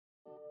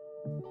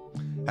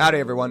Howdy,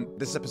 everyone.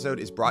 This episode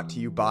is brought to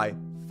you by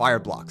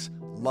Fireblocks.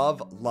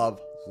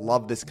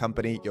 Love this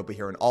company. You'll be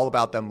hearing all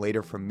about them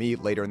later from me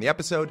later in the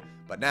episode.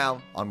 But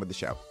now, on with the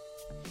show.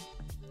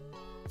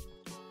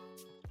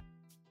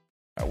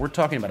 We're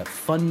talking about a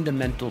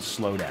fundamental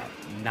slowdown,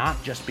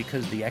 not just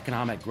because the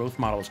economic growth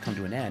model has come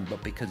to an end,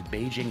 but because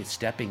Beijing is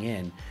stepping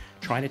in,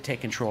 trying to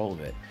take control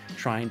of it,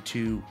 trying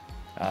to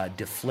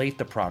deflate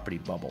the property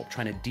bubble,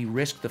 trying to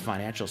de-risk the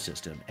financial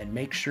system, and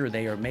make sure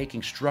they are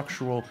making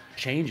structural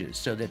changes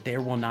so that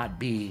there will not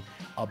be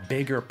a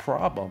bigger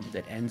problem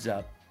that ends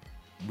up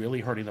really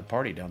hurting the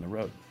party down the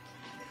road.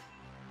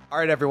 All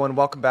right, everyone.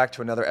 Welcome back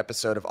to another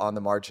episode of On the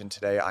Margin.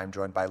 Today, I'm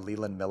joined by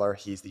Leland Miller.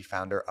 He's the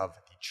founder of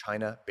the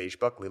China Beige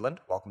Book.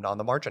 Leland, welcome to On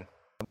the Margin.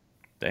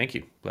 Thank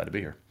you. Glad to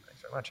be here.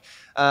 Thanks very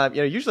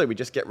much. Usually we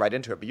just get right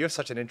into it, but you have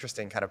such an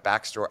interesting kind of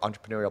backstory,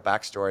 entrepreneurial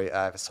backstory.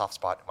 I have a soft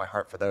spot in my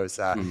heart for those.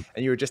 And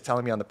you were just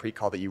telling me on the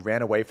pre-call that you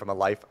ran away from a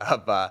life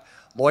of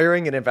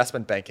lawyering and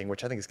investment banking,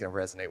 which I think is going to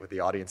resonate with the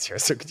audience here.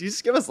 So could you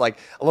just give us like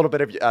a little bit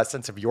of a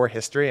sense of your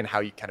history and how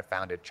you kind of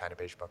founded China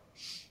Beige Book?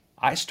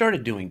 I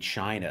started doing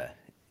China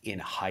in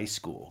high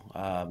school,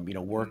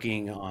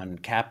 working on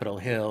Capitol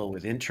Hill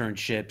with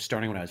internships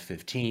starting when I was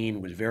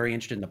 15, was very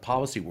interested in the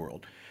policy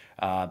world,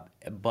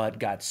 but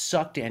got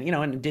sucked in,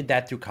 and did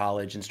that through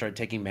college and started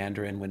taking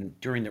Mandarin when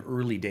during the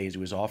early days it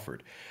was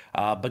offered,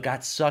 but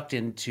got sucked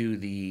into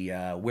the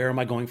where am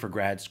I going for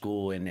grad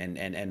school,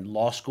 and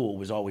law school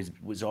was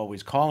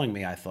always calling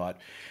me, I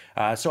thought.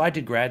 So I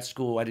did grad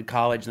school, I did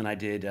college, then I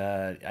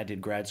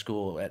did grad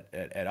school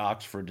at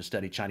Oxford to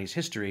study Chinese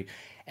history,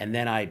 and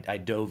then I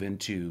dove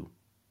into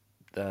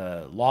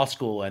the law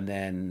school and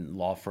then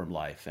law firm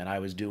life. And I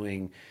was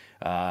doing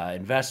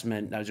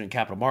investment, I was doing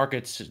capital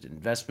markets,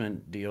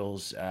 investment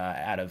deals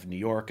out of New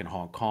York and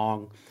Hong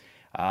Kong,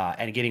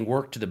 and getting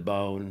worked to the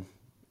bone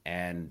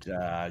and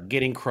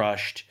getting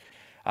crushed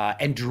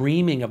and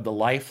dreaming of the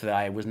life that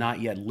I was not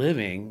yet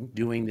living,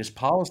 doing this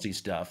policy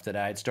stuff that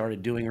I had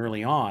started doing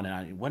early on.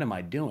 And what am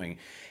I doing?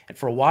 And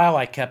for a while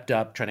I kept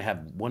up trying to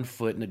have one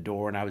foot in the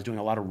door, and I was doing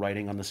a lot of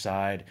writing on the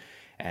side.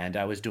 And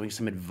I was doing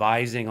some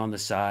advising on the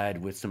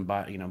side with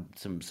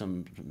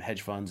some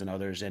hedge funds and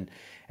others, and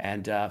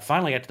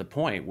finally got to the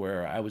point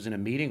where I was in a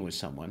meeting with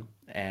someone,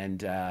 and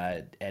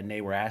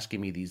they were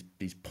asking me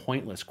these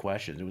pointless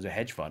questions. It was a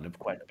hedge fund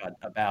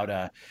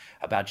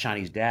about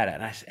Chinese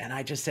data, and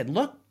I just said,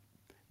 look,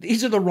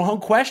 these are the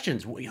wrong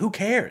questions. Who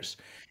cares?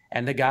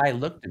 And the guy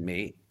looked at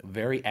me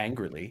very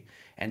angrily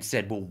and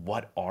said, well,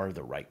 what are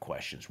the right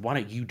questions? Why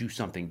don't you do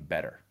something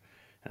better?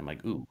 And I'm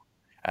like, ooh,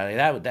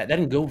 that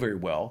didn't go very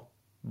well.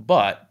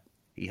 But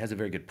he has a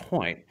very good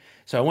point.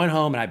 So I went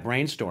home and I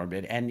brainstormed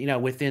it. And,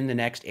 within the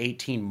next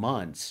 18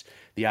 months,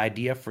 the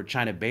idea for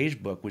China Beige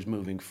Book was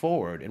moving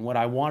forward. And what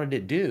I wanted to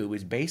do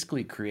was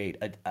basically create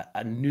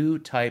a new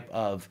type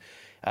of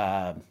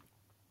data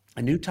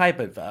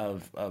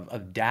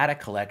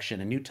collection,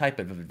 a new type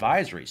of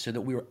advisory, so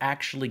that we were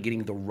actually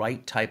getting the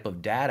right type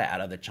of data out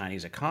of the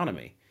Chinese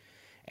economy.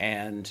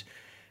 And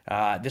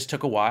this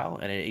took a while,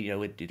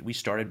 and we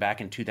started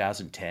back in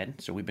 2010,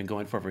 so we've been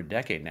going for over a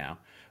decade now.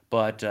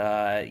 But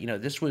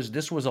this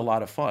was a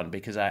lot of fun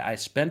because I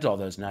spent all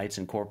those nights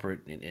in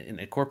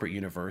the corporate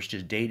universe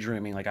just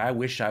daydreaming, like I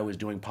wish I was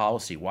doing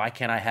policy. Why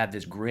can't I have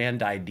this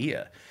grand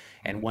idea?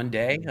 And one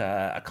day,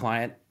 a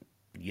client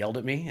yelled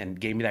at me and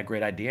gave me that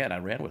great idea, and I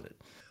ran with it.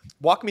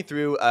 Walk me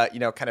through,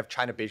 kind of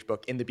China Beige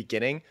Book in the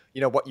beginning,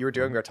 what you were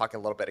doing. We were talking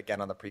a little bit again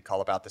on the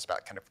pre-call about this,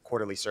 about kind of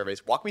quarterly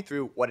surveys. Walk me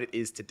through what it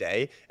is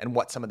today and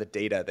what some of the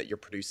data that you're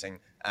producing,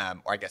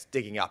 or I guess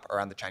digging up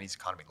around the Chinese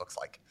economy looks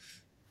like.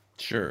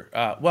 Sure.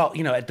 Well,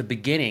 at the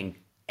beginning,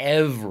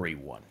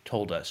 everyone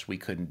told us we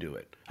couldn't do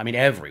it. I mean,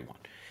 everyone.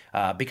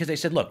 Because they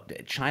said, look,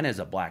 China is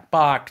a black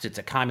box. It's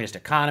a communist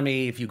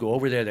economy. If you go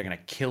over there, they're going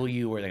to kill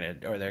you, or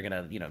they're going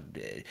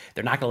to,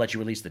 they're not going to let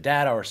you release the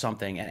data or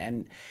something.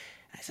 And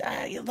I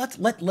said,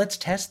 let's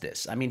test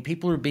this. I mean,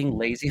 people are being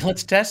lazy.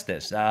 Let's test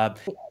this.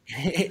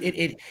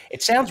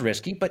 It sounds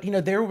risky, but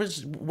there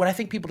was, what I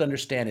think people to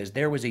understand is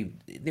there was a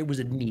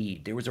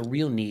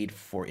real need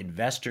for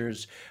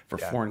investors, for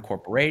foreign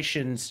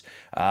corporations,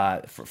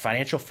 for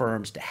financial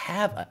firms to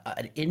have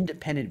an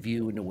independent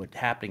view into what's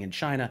happening in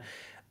China.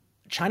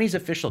 Chinese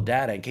official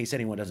data, in case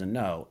anyone doesn't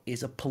know,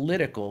 is a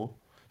political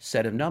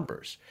set of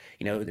numbers.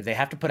 They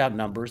have to put out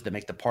numbers that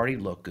make the party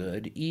look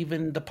good.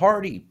 Even the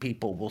party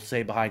people will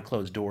say behind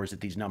closed doors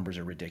that these numbers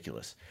are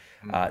ridiculous.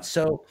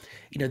 So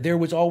there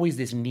was always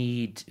this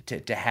need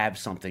to have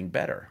something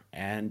better.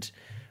 And,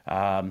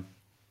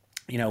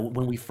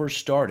 when we first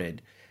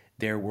started,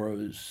 there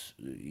was,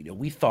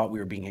 we thought we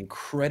were being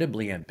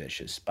incredibly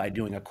ambitious by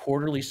doing a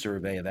quarterly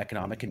survey of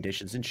economic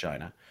conditions in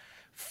China,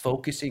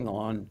 focusing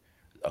on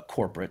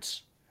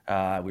corporates.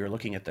 We were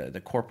looking at the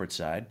corporate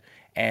side,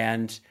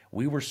 and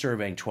we were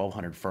surveying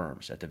 1,200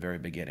 firms at the very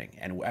beginning,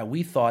 and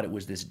we thought it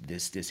was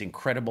this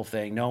incredible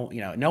thing. No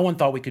one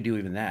thought we could do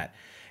even that.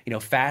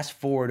 Fast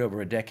forward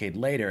over a decade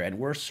later, and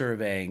we're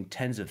surveying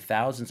tens of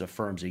thousands of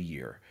firms a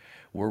year.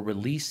 We're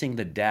releasing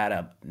the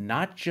data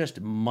not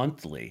just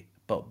monthly,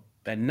 but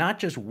and not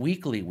just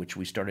weekly, which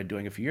we started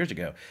doing a few years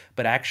ago,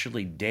 but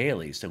actually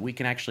daily. So we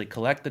can actually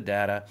collect the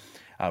data,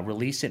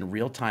 release it in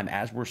real time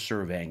as we're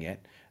surveying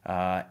it.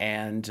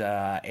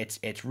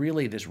 It's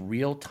really this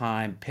real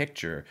time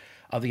picture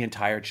of the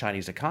entire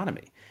Chinese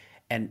economy.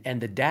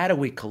 And the data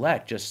we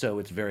collect, just so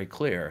it's very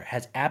clear,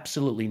 has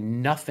absolutely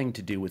nothing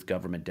to do with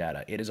government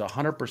data. It is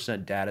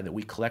 100% data that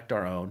we collect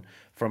our own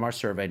from our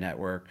survey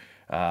network,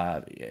 and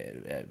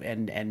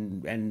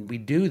we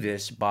do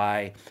this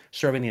by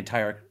surveying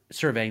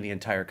the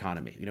entire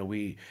economy.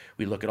 We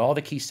look at all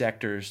the key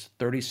sectors,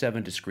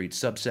 37 discrete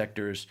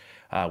subsectors.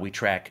 We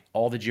track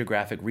all the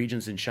geographic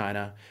regions in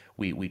China.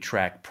 We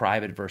track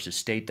private versus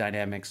state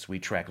dynamics. We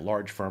track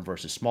large firm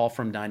versus small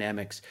firm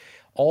dynamics.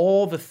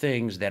 All the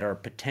things that are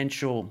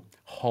potential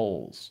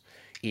holes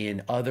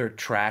in other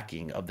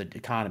tracking of the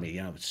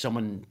economy.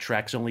 Someone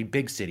tracks only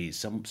big cities,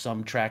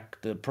 some track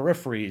the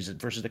peripheries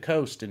versus the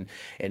coast,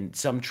 and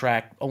some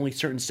track only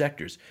certain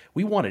sectors.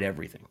 We wanted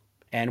everything,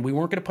 and we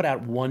weren't going to put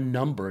out one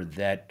number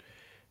that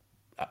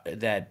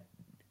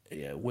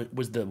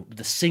was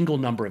the single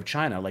number of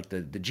China, like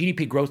the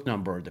GDP growth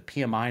number, the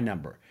PMI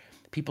number.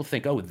 People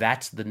think, oh,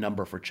 that's the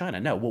number for China.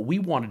 No, what we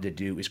wanted to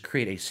do is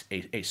create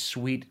a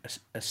suite,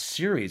 a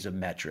series of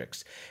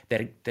metrics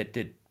that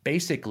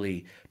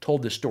basically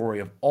told the story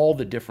of all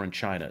the different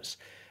Chinas.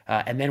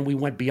 And then we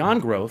went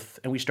beyond growth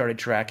and we started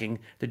tracking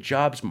the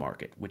jobs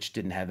market, which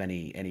didn't have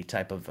any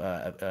type of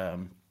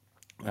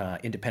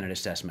independent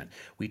assessment.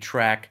 We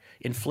track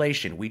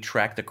inflation. We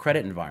track the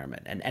credit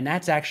environment. And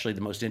that's actually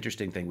the most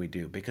interesting thing we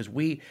do, because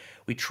we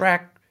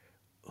track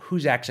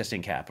who's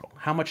accessing capital.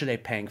 How much are they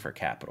paying for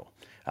capital?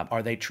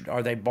 Are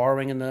they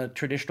borrowing in the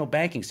traditional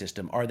banking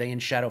system? Are they in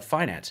shadow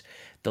finance?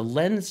 The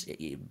lens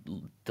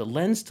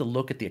to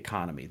look at the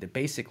economy that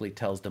basically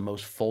tells the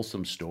most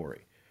fulsome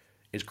story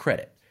is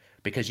credit,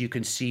 because you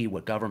can see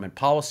what government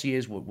policy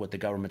is, what the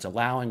government's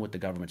allowing, what the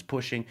government's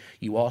pushing.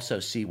 You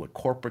also see what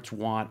corporates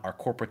want. Are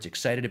corporates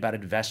excited about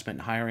investment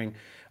and hiring?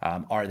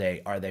 Are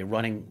they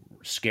running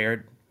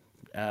scared?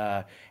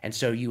 And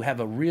so you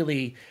have a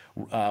really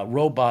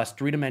robust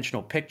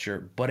three-dimensional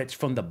picture, but it's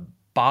from the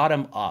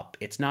bottom up.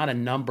 It's not a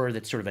number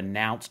that's sort of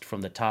announced from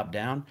the top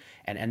down,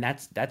 and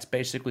that's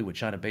basically what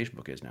China Beige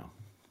is now.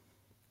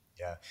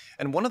 Yeah,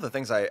 and one of the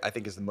things I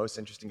think is the most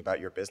interesting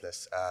about your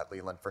business,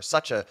 Leland, for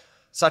such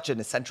an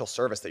essential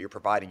service that you're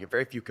providing, you have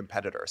very few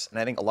competitors, and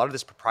I think a lot of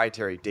this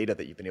proprietary data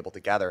that you've been able to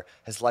gather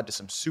has led to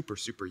some super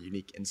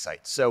unique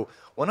insights. So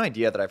one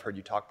idea that I've heard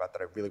you talk about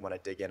that I really want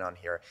to dig in on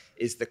here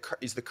is the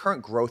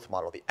current growth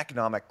model, the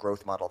economic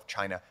growth model of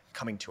China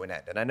coming to an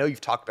end. And I know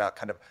you've talked about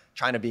kind of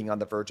China being on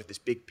the verge of this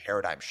big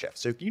paradigm shift.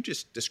 So can you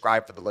just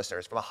describe for the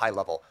listeners from a high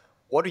level,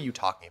 what are you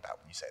talking about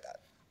when you say that?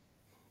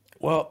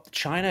 Well,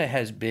 China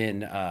has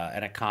been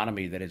an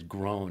economy that has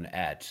grown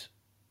at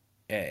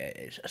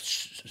a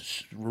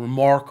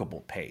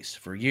remarkable pace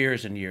for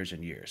years and years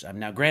and years.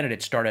 Now, granted,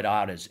 it started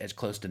out as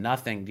close to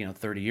nothing,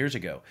 30 years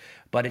ago,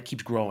 but it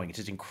keeps growing. It's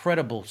this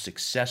incredible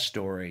success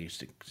story,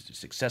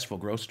 successful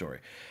growth story.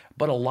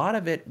 But a lot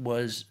of it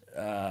was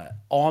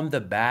on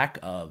the back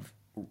of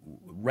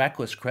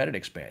reckless credit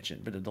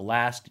expansion, but the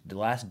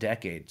last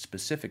decade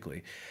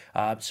specifically.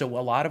 So a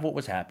lot of what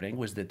was happening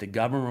was that the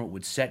government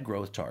would set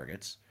growth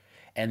targets,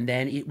 and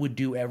then it would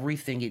do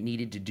everything it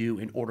needed to do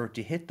in order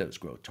to hit those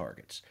growth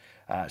targets.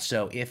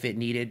 So if it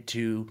needed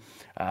to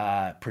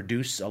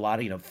produce a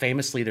lot of,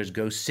 famously there's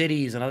ghost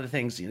cities and other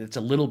things. It's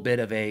a little bit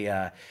of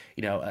a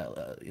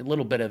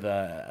little bit of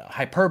a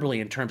hyperbole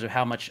in terms of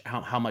how much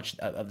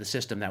of the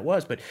system that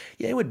was. But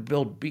yeah, it would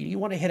build. You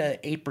want to hit an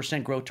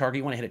 8% growth target.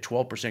 You want to hit a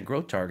 12%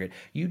 growth target.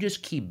 You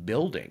just keep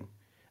building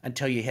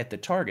until you hit the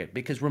target.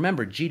 Because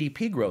remember,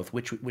 GDP growth,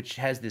 which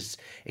has this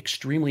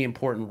extremely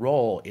important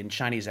role in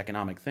Chinese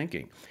economic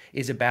thinking,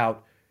 is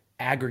about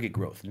aggregate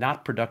growth,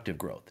 not productive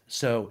growth.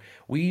 So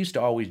we used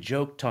to always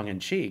joke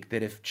tongue-in-cheek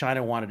that if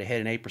China wanted to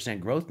hit an 8%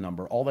 growth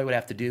number, all they would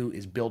have to do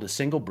is build a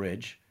single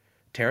bridge,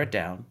 tear it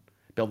down,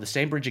 build the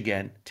same bridge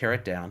again, tear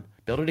it down,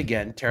 build it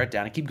again, tear it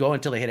down, and keep going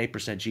until they hit 8%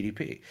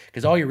 GDP.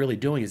 Because all you're really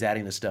doing is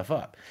adding this stuff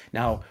up.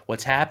 Now,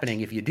 what's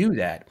happening if you do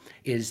that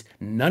is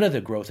none of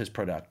the growth is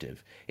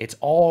productive. It's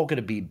all going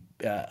to be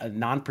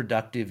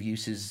non-productive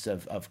uses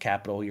of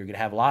capital. You're going to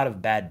have a lot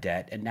of bad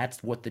debt, and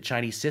that's what the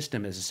Chinese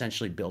system is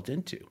essentially built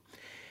into.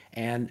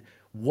 And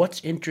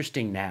what's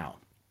interesting now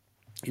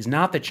is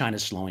not that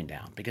China's slowing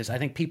down, because I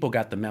think people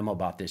got the memo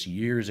about this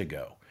years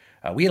ago.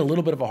 We had a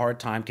little bit of a hard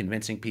time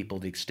convincing people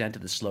the extent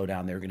of the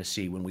slowdown they were going to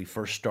see when we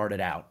first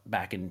started out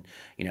back in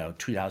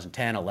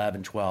 2010,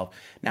 11, 12.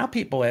 Now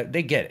people,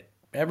 they get it.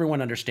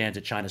 Everyone understands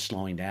that China's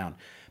slowing down.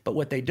 But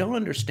what they don't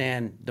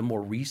understand, the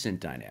more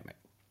recent dynamic,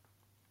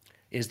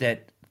 is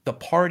that the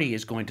party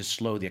is going to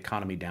slow the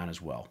economy down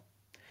as well.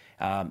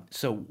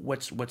 So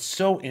what's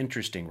so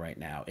interesting right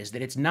now is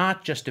that it's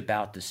not just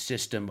about the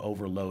system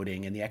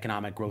overloading and the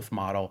economic growth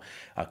model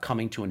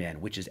coming to an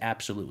end, which is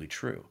absolutely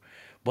true,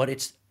 but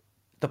it's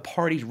the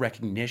party's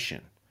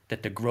recognition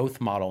that the growth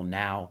model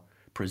now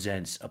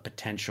presents a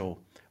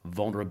potential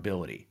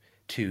vulnerability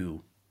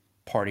to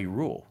party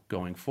rule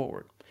going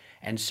forward.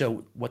 And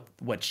so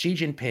what Xi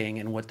Jinping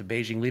and what the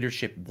Beijing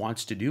leadership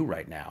wants to do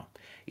right now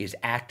is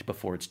act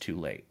before it's too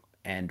late.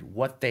 And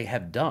what they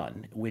have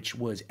done, which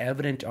was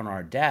evident on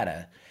our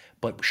data,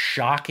 but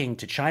shocking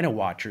to China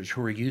watchers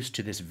who are used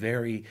to this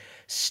very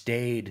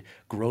staid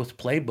growth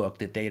playbook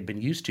that they had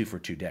been used to for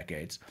 2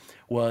 decades,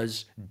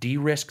 was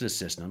de-risk the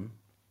system,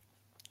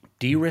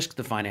 de-risk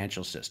the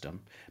financial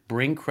system,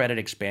 bring credit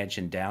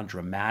expansion down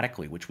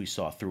dramatically, which we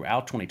saw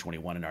throughout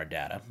 2021 in our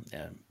data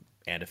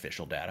and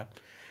official data,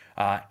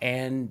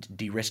 and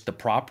de-risk the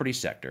property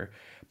sector.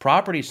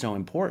 Property is so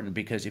important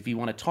because if you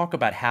want to talk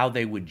about how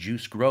they would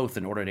juice growth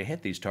in order to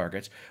hit these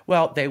targets,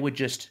 well, they would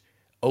just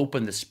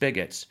open the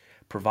spigots,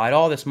 provide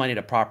all this money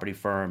to property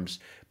firms.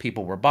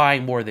 People were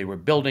buying more, they were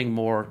building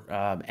more,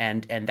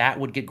 and that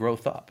would get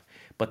growth up.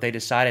 But they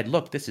decided,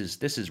 look, this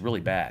is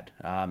really bad.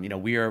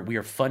 We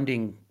are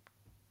funding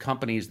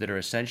companies that are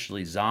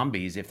essentially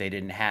zombies if they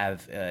didn't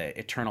have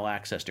eternal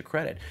access to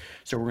credit.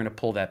 So we're going to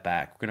pull that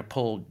back. We're going to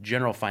pull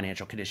general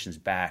financial conditions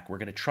back. We're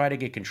going to try to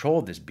get control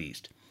of this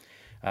beast.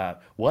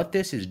 What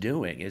this is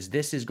doing is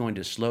this is going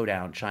to slow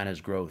down China's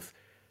growth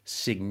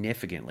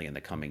significantly in the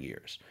coming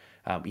years.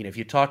 If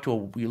you talk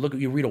to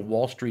you read a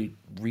Wall Street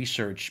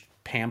research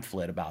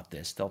pamphlet about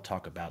this, they'll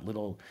talk about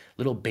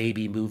little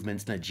baby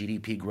movements in the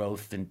GDP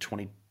growth in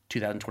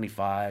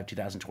 2025,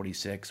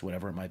 2026,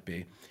 whatever it might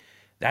be.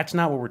 That's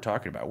not what we're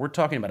talking about. We're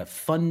talking about a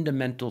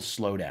fundamental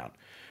slowdown,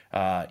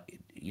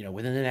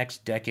 within the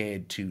next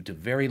decade to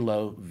very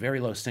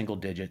low single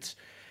digits.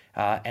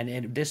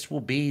 And this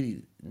will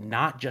be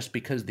not just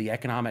because the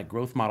economic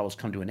growth model has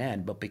come to an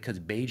end, but because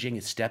Beijing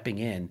is stepping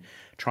in,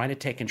 trying to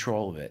take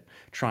control of it,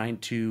 trying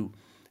to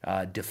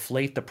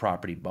deflate the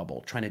property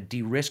bubble, trying to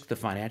de-risk the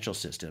financial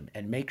system,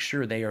 and make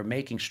sure they are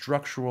making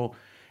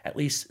at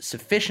least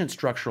sufficient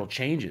structural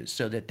changes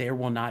so that there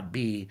will not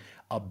be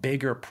a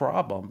bigger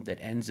problem that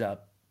ends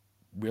up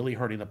really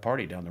hurting the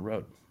party down the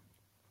road.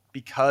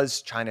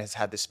 Because China has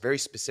had this very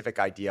specific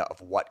idea of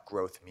what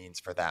growth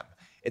means for them,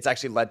 it's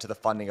actually led to the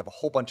funding of a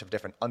whole bunch of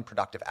different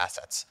unproductive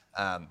assets,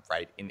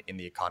 in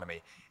the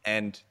economy.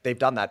 And they've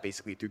done that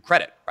basically through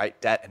credit, right?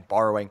 Debt and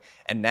borrowing.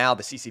 And now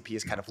the CCP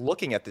is kind of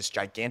looking at this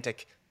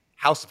gigantic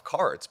house of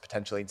cards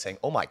potentially and saying,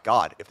 oh my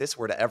God, if this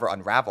were to ever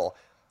unravel,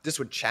 this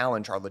would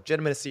challenge our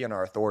legitimacy and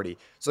our authority.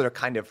 So they're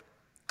kind of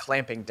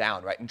clamping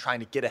down, right, and trying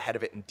to get ahead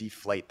of it and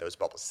deflate those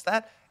bubbles.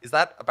 Is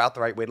that about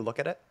the right way to look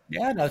at it?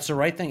 Yeah, no, it's the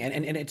right thing.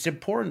 And it's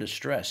important to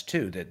stress,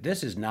 too, that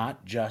this is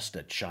not just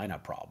a China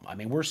problem. I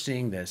mean, we're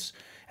seeing this,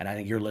 and I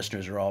think your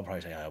listeners are all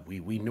probably saying,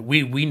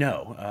 we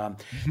know.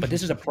 But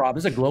this is a problem.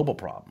 This is a global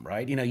problem,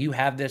 right? You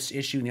have this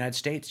issue in the United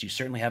States. You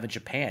certainly have it in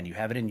Japan. You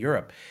have it in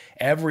Europe.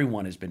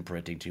 Everyone has been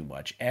printing too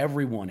much.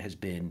 Everyone has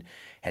been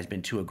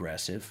too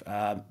aggressive.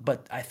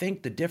 But I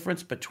think the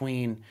difference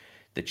between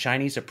the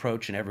Chinese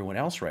approach and everyone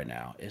else right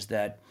now is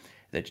that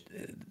the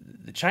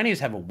Chinese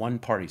have a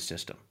one-party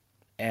system.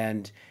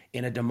 And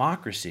in a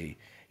democracy,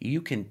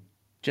 you can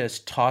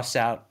just toss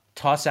out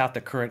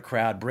the current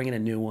crowd, bring in a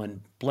new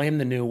one, blame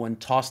the new one,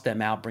 toss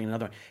them out, bring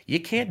another one. You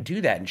can't do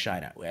that in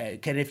China.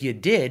 And if you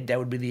did, that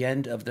would be the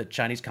end of the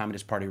Chinese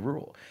Communist Party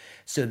rule.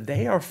 So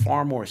they are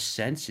far more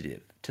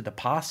sensitive to the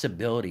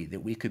possibility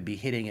that we could be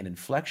hitting an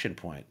inflection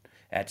point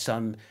at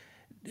some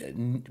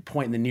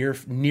point in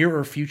the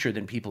nearer future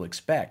than people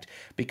expect.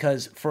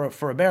 Because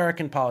for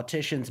American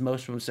politicians,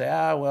 most of them say,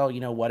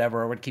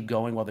 whatever, we're gonna keep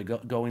going while the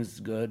going's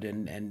good,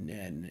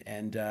 and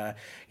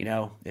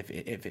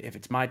if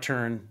it's my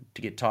turn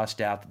to get tossed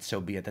out, then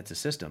so be it. That's a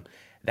system.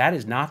 That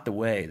is not the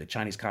way the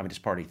Chinese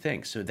Communist Party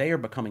thinks. So they are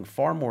becoming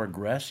far more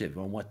aggressive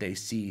on what they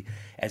see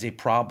as a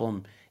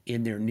problem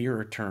in their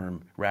nearer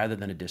term rather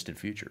than a distant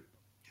future.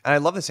 And I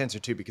love this answer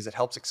too, because it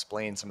helps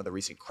explain some of the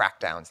recent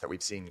crackdowns that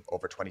we've seen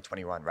over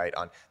 2021, right?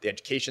 On the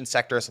education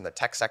sectors and the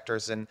tech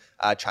sectors in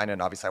China.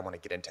 And obviously I want to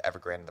get into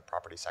Evergrande and the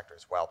property sector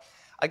as well.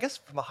 I guess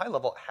from a high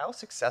level, how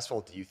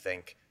successful do you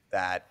think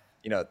that,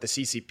 the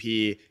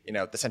CCP,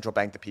 the central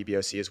bank, the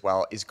PBOC as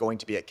well, is going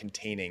to be at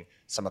containing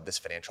some of this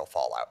financial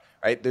fallout,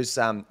 right? There's,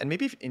 and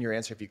maybe in your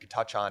answer, if you could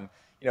touch on,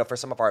 for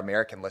some of our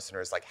American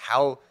listeners, like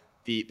how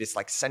this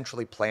like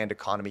centrally planned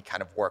economy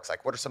kind of works.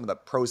 Like, what are some of the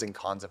pros and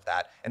cons of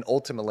that? And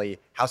ultimately,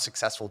 how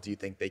successful do you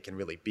think they can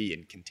really be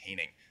in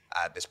containing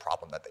this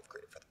problem that they've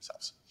created for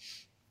themselves?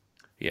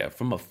 Yeah,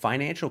 from a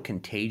financial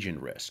contagion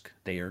risk,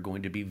 they are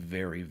going to be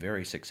very,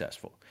 very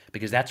successful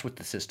because that's what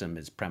the system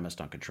is premised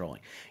on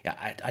controlling.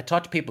 Yeah, I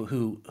talk to people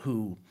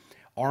who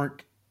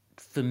aren't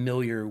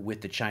familiar with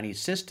the Chinese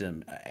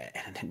system,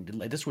 and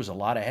this was a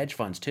lot of hedge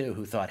funds too,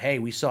 who thought, hey,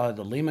 we saw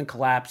the Lehman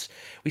collapse,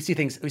 we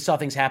saw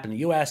things happen in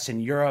the U.S.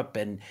 and Europe,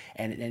 and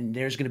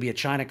there's going to be a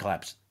China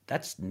collapse.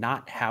 That's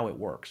not how it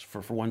works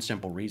for one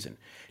simple reason.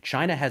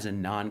 China has a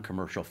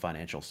non-commercial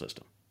financial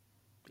system.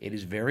 It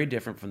is very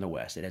different from the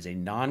West. It has a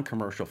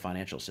non-commercial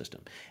financial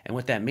system. And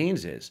what that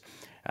means is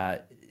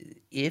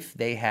if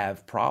they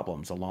have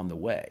problems along the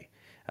way,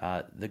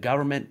 the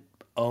government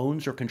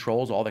owns or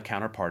controls all the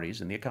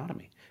counterparties in the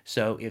economy.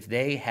 So if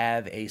they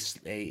have a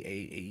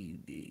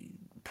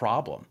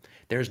problem,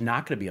 there's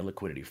not going to be a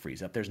liquidity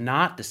freeze up. There's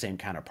not the same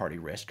counterparty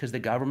risk because the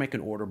government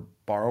can order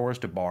borrowers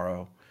to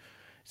borrow,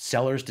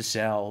 sellers to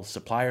sell,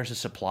 suppliers to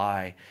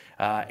supply.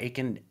 It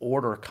can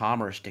order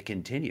commerce to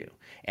continue.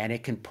 And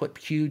it can put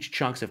huge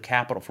chunks of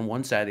capital from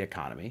one side of the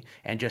economy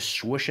and just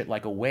swoosh it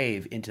like a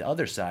wave into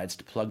other sides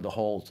to plug the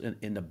holes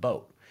in the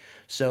boat.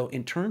 So,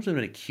 in terms of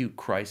an acute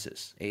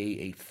crisis,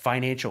 a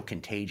financial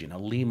contagion, a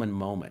Lehman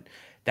moment,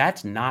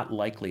 that's not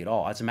likely at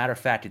all. As a matter of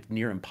fact, it's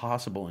near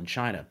impossible in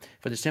China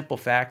for the simple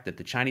fact that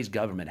the Chinese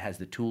government has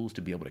the tools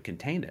to be able to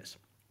contain this.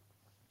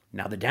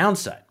 Now, the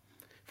downside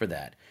for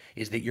that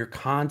is that you're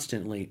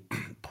constantly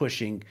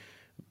pushing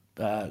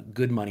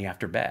good money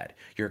after bad.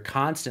 You're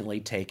constantly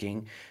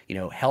taking,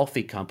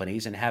 healthy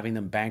companies and having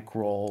them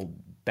bankroll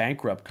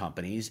bankrupt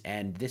companies,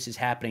 and this is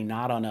happening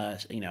not on a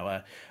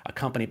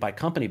company by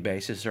company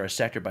basis or a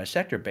sector by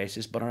sector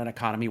basis, but on an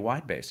economy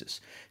wide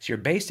basis. So you're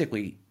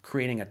basically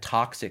creating a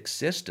toxic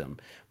system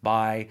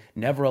by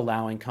never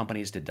allowing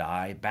companies to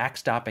die,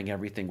 backstopping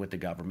everything with the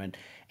government,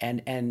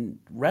 and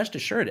rest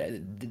assured,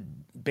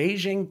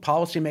 Beijing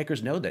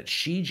policymakers know that.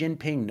 Xi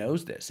Jinping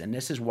knows this, and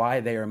this is why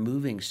they are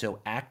moving so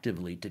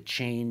actively to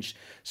change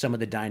some of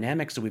the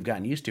dynamics that we've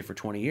gotten used to for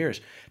 20 years.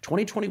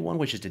 2021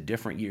 was just a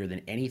different year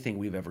than anything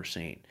we've ever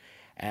seen.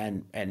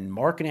 And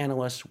market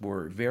analysts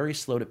were very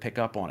slow to pick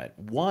up on it.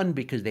 One,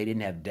 because they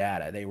didn't have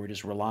data. They were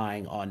just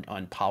relying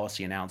on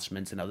policy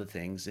announcements and other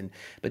things.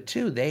 But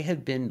two, they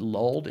had been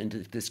lulled into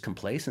this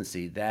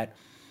complacency that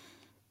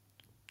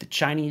the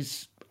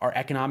Chinese are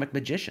economic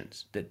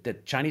magicians,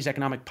 that Chinese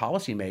economic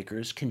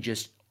policymakers can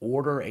just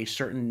order a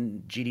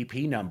certain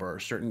GDP number or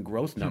certain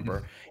growth number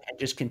and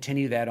just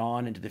continue that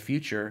on into the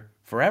future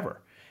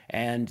forever.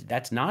 And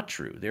that's not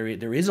true.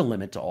 There is a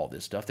limit to all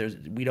this stuff.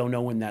 We don't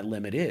know when that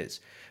limit is.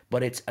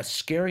 But it's a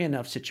scary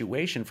enough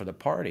situation for the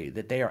party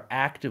that they are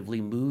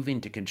actively moving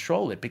to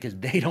control it because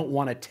they don't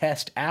want to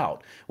test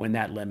out when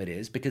that limit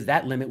is, because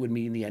that limit would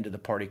mean the end of the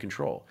party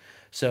control.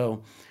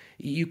 So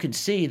you can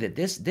see that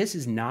this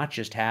is not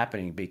just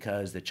happening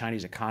because the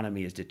Chinese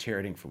economy is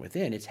deteriorating from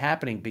within. It's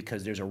happening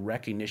because there's a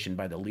recognition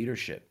by the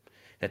leadership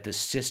that the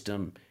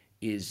system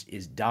is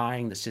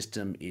dying, the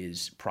system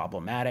is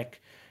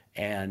problematic,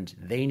 and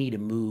they need to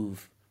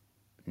move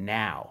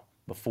now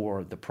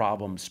before the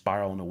problems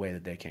spiral in a way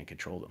that they can't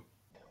control them.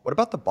 What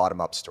about the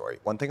bottom-up story?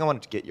 One thing I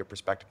wanted to get your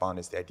perspective on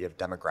is the idea of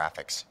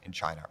demographics in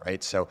China,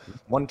 right? So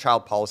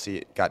one-child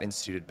policy got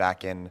instituted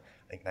back in,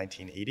 I think,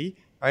 1980,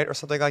 right, or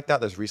something like that.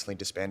 That was recently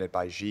disbanded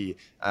by Xi.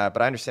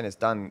 But I understand it's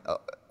done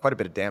quite a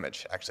bit of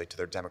damage, actually, to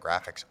their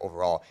demographics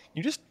overall. Can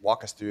you just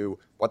walk us through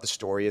what the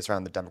story is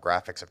around the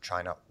demographics of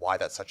China, why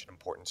that's such an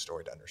important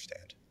story to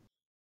understand?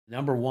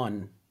 Number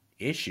one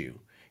issue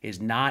is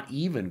not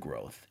even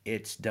growth,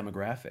 it's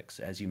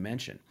demographics, as you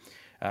mentioned.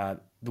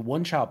 The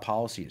one-child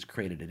policy has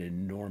created an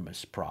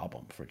enormous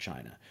problem for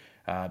China.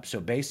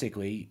 So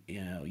basically,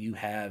 you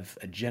have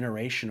a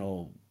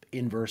generational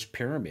inverse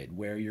pyramid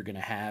where you're going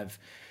to have,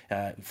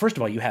 first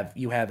of all, you have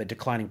a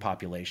declining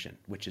population,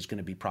 which is going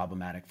to be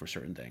problematic for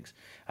certain things.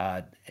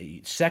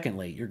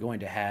 Secondly, you're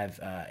going to have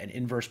an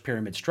inverse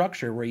pyramid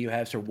structure where you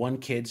have sort of one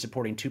kid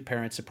supporting two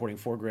parents, supporting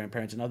four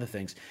grandparents, and other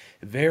things.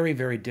 Very,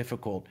 very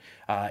difficult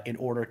in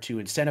order to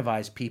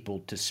incentivize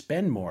people to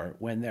spend more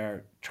when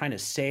they're trying to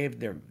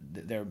save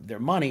their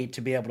money to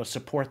be able to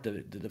support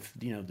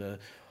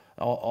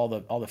all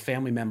the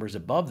family members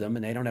above them,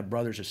 and they don't have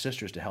brothers or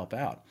sisters to help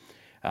out.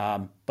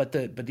 But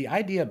the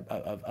idea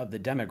of the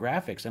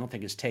demographics, I don't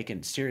think, is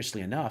taken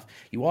seriously enough.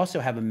 You also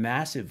have a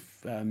massive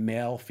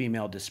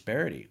male-female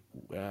disparity,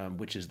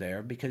 which is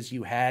there because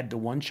you had the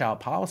one-child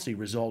policy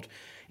result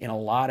in a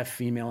lot of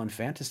female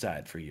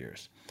infanticide for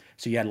years.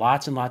 So you had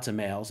lots and lots of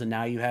males, and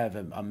now you have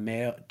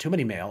too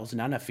many males,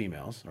 not enough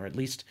females, or at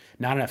least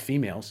not enough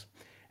females,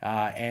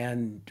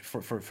 and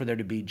for there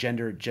to be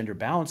gender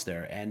balance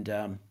there, and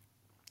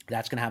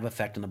that's going to have an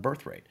effect on the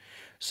birth rate.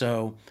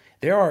 So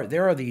there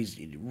are these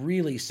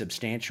really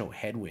substantial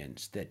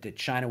headwinds that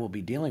China will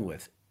be dealing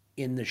with.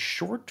 In the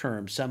short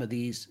term, some of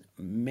these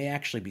may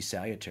actually be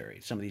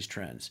salutary, some of these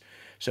trends.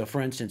 So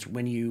for instance,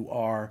 when you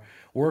are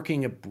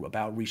working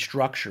about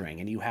restructuring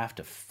and you have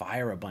to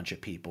fire a bunch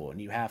of people and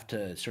you have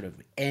to sort of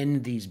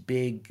end these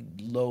big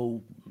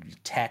low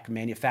tech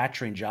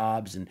manufacturing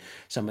jobs and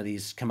some of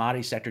these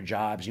commodity sector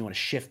jobs, you want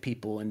to shift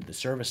people into the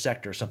service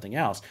sector or something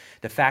else,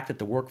 the fact that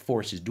the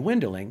workforce is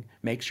dwindling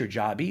makes your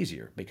job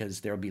easier because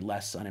there will be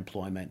less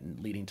unemployment and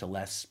leading to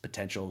less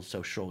potential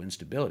social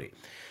instability.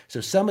 So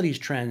some of these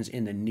trends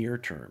in the near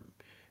term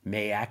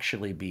may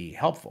actually be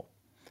helpful.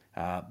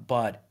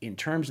 But in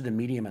terms of the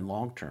medium and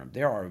long term,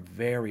 there are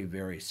very,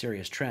 very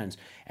serious trends,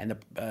 and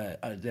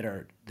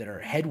that are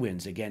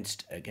headwinds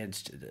against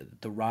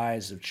the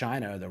rise of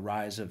China, the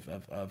rise of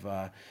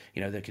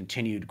the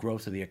continued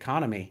growth of the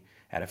economy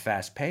at a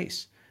fast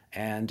pace.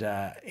 And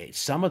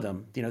some of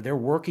them, they're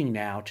working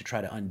now to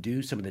try to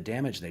undo some of the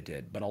damage they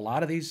did. But a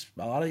lot of these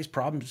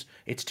problems,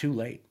 it's too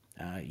late.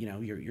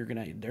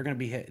 They're gonna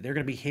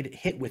be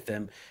hit with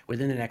them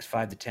within the next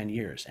 5 to 10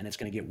 years, and it's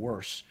going to get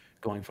worse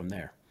going from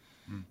there.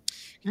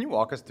 Can you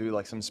walk us through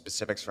like some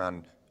specifics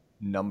around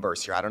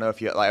numbers here. I don't know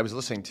if you, like, I was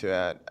listening to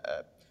a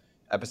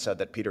episode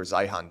that Peter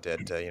Zeihan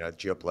did,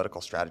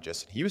 geopolitical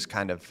strategist, and he was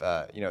kind of,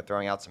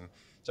 throwing out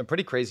some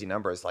pretty crazy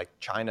numbers. Like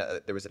China,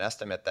 there was an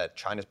estimate that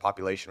China's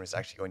population was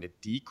actually going to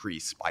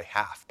decrease by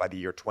half by the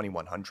year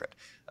 2100.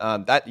 I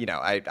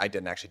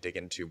didn't actually dig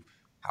into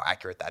how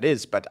accurate that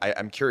is, but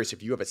I'm curious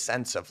if you have a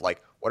sense of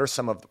like,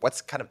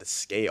 what's kind of the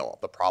scale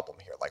of the problem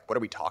here? Like, what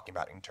are we talking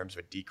about in terms of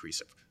a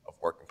decrease of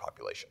working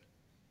population?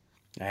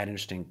 I had an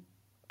interesting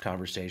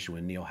conversation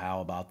with Neil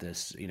Howe about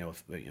this,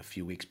 a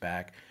few weeks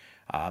back.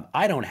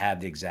 I don't have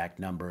the exact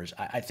numbers.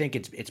 I think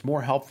it's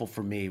more helpful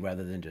for me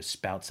rather than to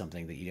spout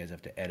something that you guys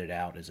have to edit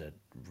out as a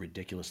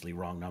ridiculously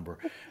wrong number.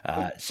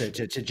 So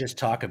to just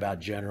talk about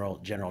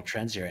general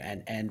trends here,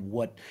 and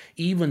what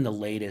even the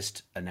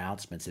latest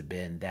announcements have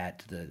been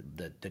that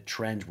the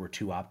trends were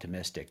too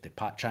optimistic.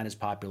 That China's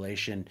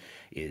population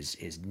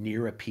is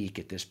near a peak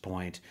at this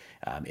point.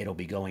 It'll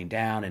be going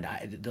down,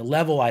 and the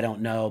level I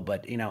don't know,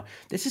 but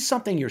this is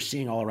something you're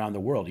seeing all around the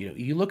world.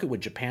 You look at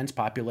what Japan's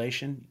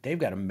population; they've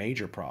got a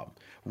major problem.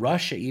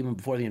 Russia, even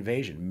before the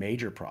invasion,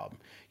 major problem.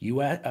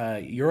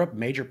 Europe,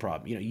 major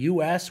problem.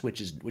 U.S.,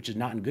 which is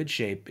not in good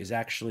shape, is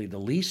actually the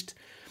least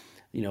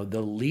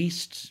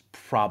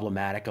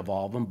problematic of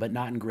all of them, but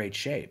not in great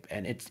shape.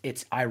 And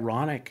it's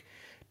ironic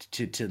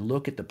to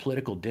look at the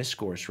political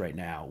discourse right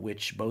now,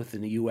 which both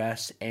in the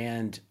U.S.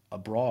 and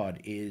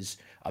abroad is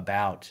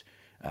about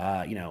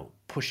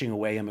pushing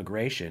away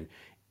immigration.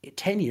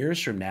 10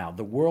 years from now,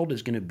 the world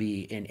is going to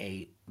be in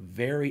a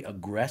very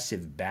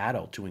aggressive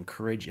battle to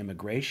encourage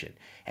immigration.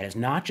 And it's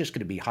not just going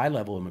to be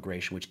high-level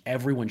immigration, which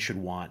everyone should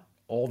want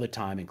all the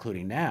time,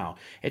 including now.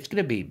 It's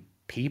going to be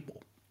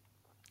people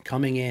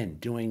coming in,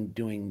 doing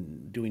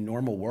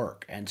normal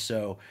work. And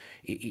so,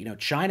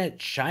 China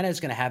is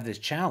going to have this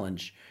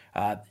challenge.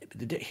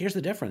 Here's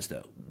the difference,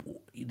 though.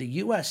 The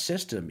U.S.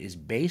 system is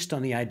based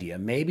on the idea,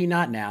 maybe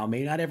not now,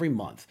 maybe not every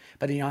month,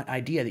 but the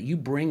idea that you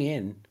bring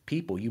in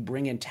people, you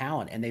bring in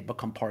talent, and they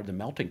become part of the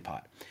melting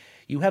pot.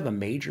 You have a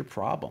major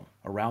problem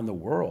around the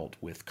world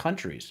with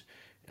countries,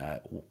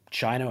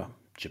 China,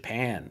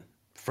 Japan,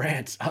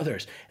 France,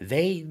 others.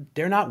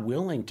 They're not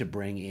willing to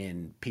bring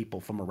in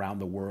people from around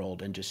the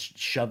world and just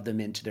shove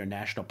them into their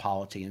national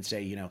polity and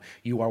say,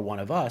 you are one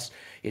of us.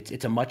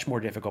 It's a much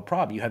more difficult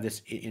problem. You have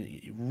this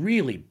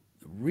really,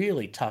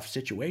 really tough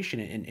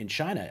situation in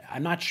China.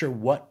 I'm not sure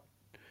what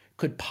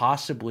could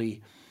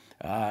possibly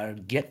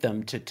get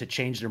them to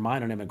change their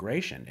mind on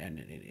immigration,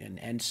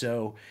 and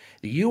so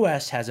the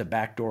U.S. has a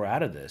backdoor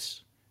out of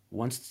this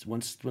once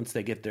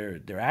they get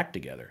their act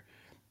together.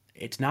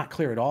 It's not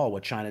clear at all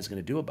what China is going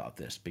to do about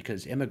this,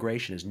 because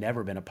immigration has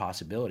never been a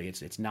possibility.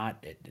 It's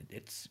not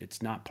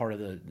part of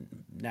the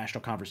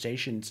national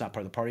conversation. It's not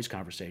part of the party's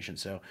conversation.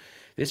 So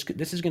this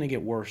is going to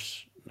get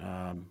worse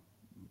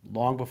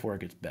long before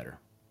it gets better.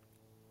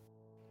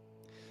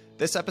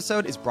 This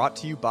episode is brought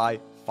to you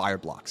by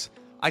Fireblocks.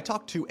 I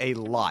talked to a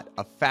lot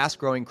of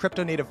fast-growing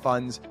crypto-native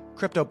funds,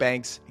 crypto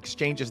banks,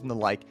 exchanges, and the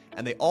like,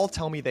 and they all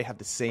tell me they have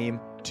the same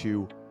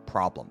two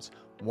problems.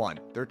 One,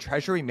 their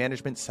treasury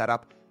management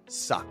setup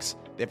sucks.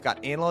 They've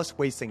got analysts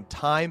wasting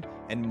time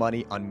and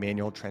money on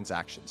manual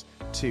transactions.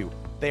 Two,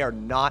 they are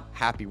not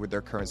happy with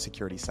their current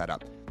security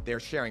setup. They're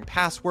sharing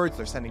passwords,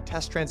 they're sending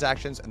test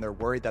transactions, and they're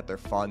worried that their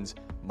funds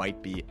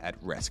might be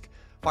at risk.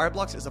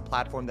 Fireblocks is a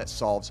platform that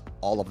solves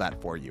all of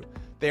that for you.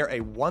 They are a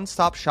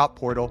one-stop shop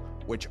portal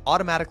which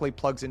automatically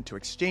plugs into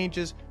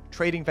exchanges,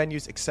 trading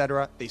venues,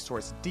 etc. They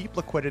source deep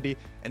liquidity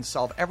and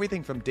solve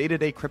everything from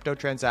day-to-day crypto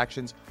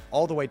transactions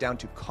all the way down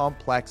to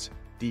complex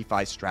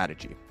DeFi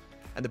strategy.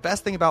 And the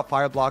best thing about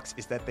Fireblocks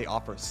is that they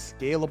offer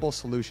scalable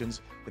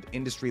solutions with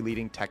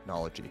industry-leading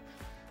technology.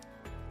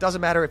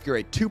 Doesn't matter if you're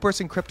a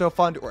 2-person crypto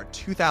fund or a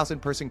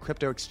 2,000-person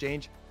crypto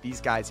exchange,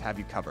 these guys have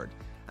you covered.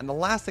 And the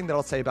last thing that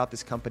I'll say about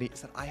this company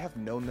is that I have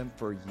known them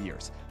for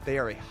years. They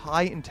are a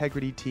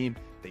high-integrity team.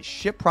 They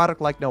ship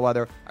product like no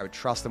other. I would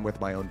trust them with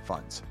my own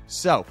funds.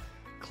 So,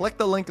 click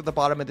the link at the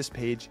bottom of this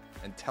page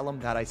and tell them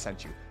that I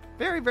sent you.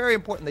 Very, very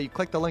important that you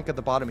click the link at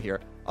the bottom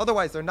here.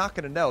 Otherwise, they're not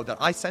going to know that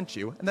I sent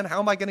you, and then how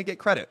am I going to get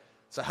credit?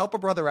 So help a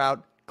brother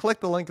out. Click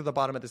the link at the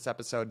bottom of this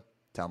episode.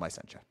 Tell them I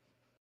sent you.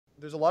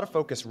 There's a lot of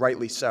focus,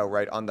 rightly so,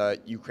 right, on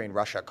the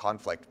Ukraine-Russia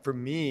conflict. For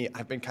me,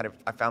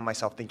 I found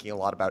myself thinking a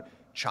lot about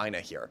China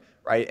here,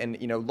 right? And,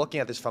 looking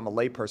at this from a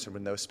layperson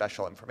with no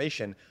special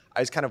information, I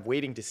was kind of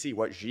waiting to see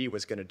what Xi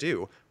was going to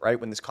do, right?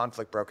 When this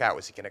conflict broke out,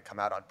 was he going to come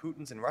out on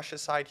Putin's and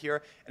Russia's side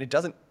here? And it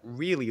doesn't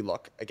really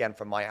look, again,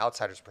 from my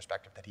outsider's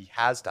perspective, that he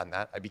has done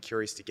that. I'd be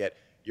curious to get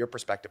your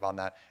perspective on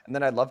that. And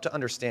then I'd love to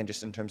understand,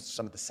 just in terms of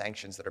some of the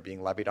sanctions that are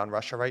being levied on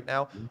Russia right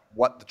now,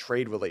 what the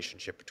trade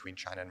relationship between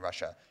China and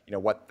Russia,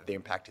 what the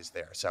impact is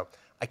there. So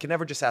I can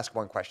never just ask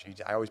one question.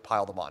 I always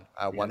pile them on.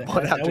 That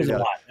was a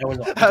lot.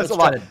 That was a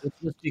lot.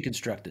 Let's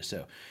deconstruct this.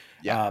 So,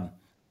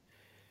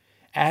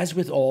 as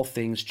with all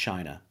things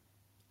China,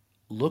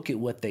 look at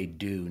what they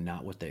do,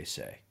 not what they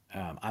say.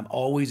 I'm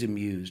always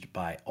amused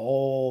by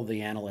all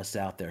the analysts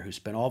out there who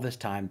spend all this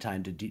time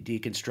to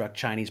deconstruct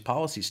Chinese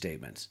policy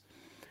statements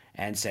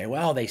and say,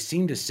 well, they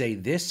seem to say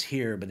this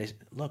here, but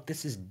look,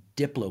 this is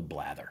diplo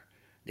blather.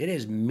 It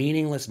is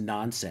meaningless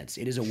nonsense.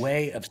 It is a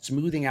way of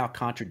smoothing out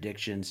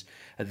contradictions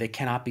that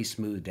cannot be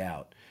smoothed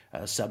out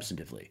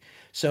substantively.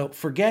 So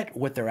forget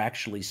what they're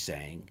actually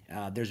saying.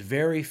 There's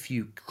very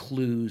few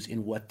clues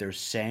in what they're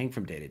saying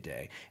from day to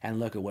day, and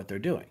look at what they're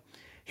doing.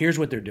 Here's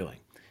what they're doing.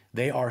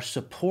 They are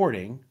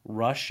supporting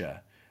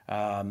Russia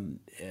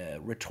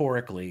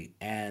rhetorically,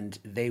 and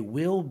they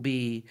will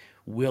be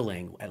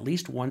willing, at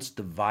least once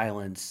the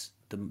violence,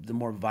 the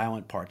more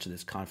violent parts of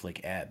this conflict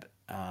ebb,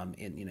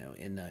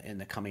 in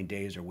the coming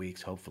days or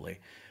weeks, hopefully,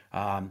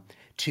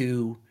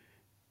 to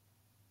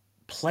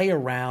play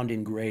around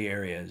in gray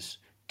areas,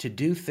 to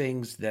do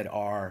things that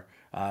are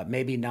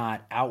maybe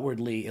not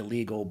outwardly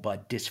illegal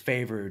but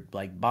disfavored,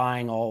 like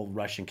buying all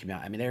Russian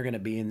commodities. I mean, they're going to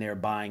be in there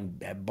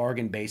buying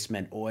bargain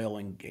basement oil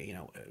and,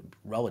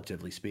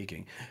 relatively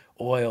speaking,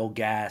 oil,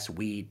 gas,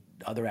 wheat,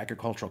 other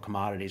agricultural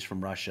commodities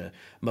from Russia.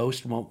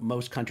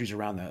 Most countries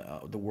around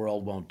the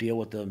world won't deal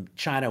with them.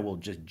 China will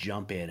just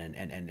jump in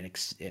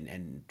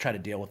and try to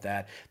deal with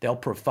that. They'll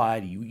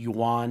provide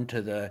yuan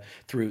to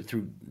through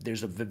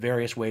there's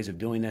various ways of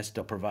doing this.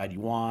 They'll provide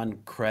yuan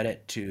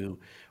credit to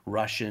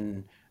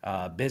Russian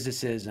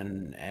businesses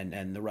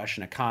and the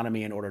Russian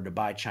economy in order to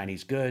buy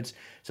Chinese goods.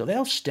 So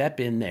they'll step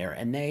in there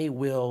and they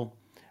will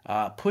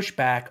push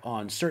back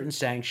on certain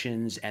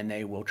sanctions, and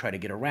they will try to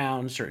get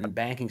around certain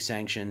banking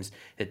sanctions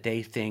that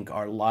they think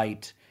are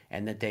light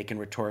and that they can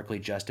rhetorically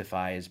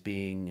justify as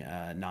being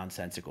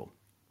nonsensical.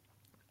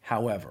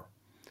 However,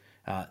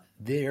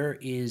 there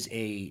is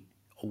a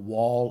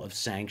wall of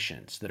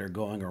sanctions that are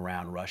going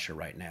around Russia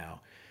right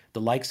now,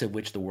 the likes of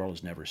which the world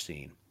has never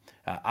seen.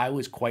 I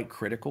was quite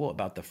critical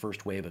about the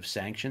first wave of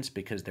sanctions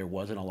because there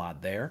wasn't a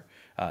lot there.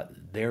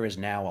 There is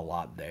now a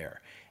lot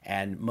there.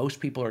 And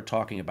most people are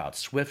talking about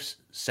SWIFT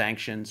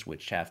sanctions,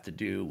 which have to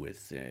do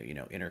with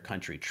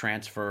intercountry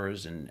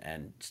transfers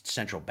and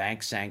central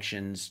bank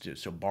sanctions,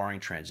 so barring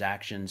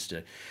transactions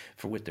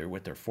with their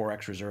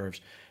forex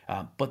reserves.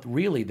 But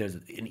really, there's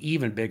an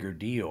even bigger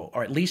deal,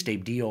 or at least a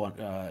deal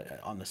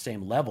on the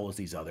same level as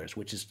these others,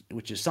 which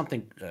is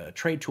something a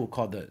trade tool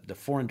called the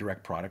Foreign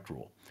Direct Product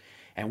Rule.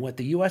 And what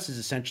the U.S. has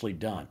essentially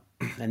done,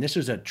 and this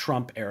was a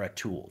Trump era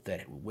tool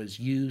that was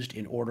used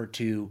in order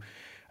to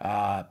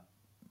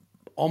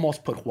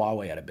almost put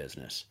Huawei out of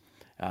business.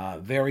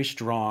 Very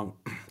strong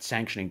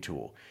sanctioning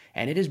tool.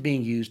 And it is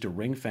being used to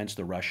ring fence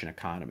the Russian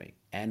economy.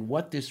 And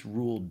what this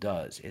rule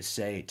does is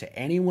say to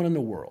anyone in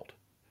the world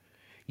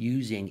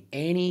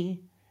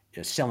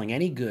selling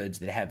any goods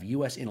that have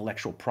U.S.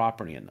 intellectual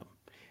property in them,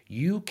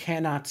 you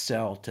cannot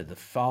sell to the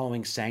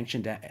following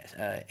sanctioned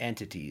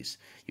entities.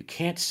 You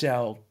can't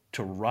sell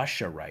to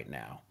Russia right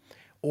now,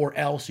 or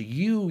else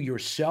you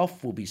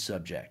yourself will be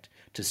subject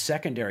to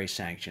secondary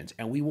sanctions,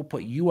 and we will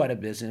put you out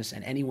of business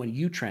and anyone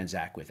you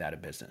transact with out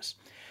of business.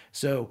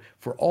 So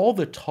for all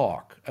the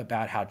talk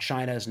about how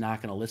China is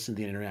not going to listen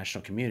to the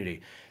international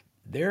community,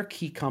 their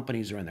key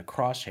companies are in the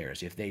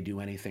crosshairs if they do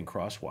anything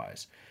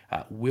crosswise.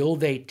 Will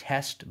they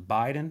test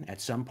Biden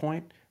at some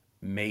point?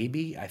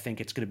 Maybe. I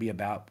think it's going to be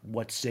about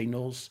what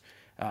signals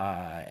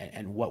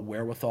and what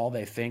wherewithal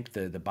they think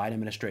the Biden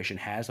administration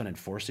has on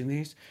enforcing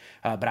these.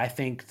 But I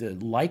think the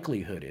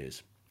likelihood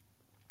is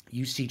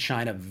you see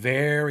China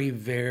very,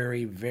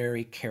 very,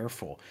 very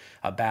careful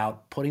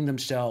about putting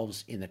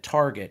themselves in the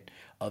target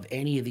of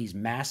any of these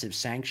massive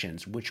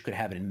sanctions, which could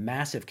have a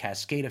massive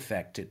cascade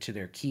effect to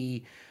their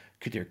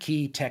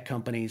key tech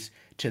companies,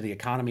 to the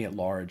economy at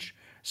large.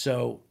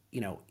 So,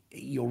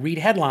 you'll read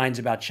headlines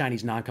about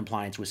Chinese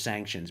noncompliance with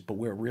sanctions, but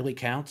where it really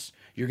counts,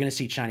 you're going to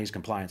see Chinese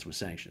compliance with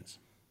sanctions.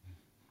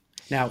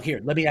 Now,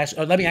 here, let me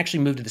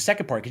actually move to the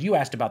second part, because you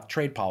asked about the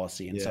trade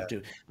policy and stuff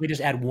too. Let me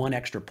just add one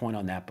extra point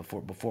on that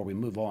before we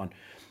move on.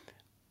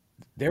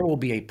 There will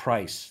be a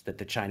price that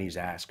the Chinese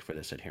ask for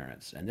this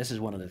adherence, and this is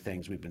one of the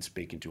things we've been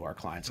speaking to our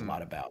clients a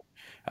lot about.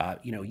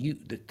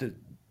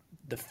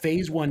 The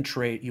phase one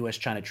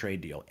U.S.-China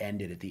trade deal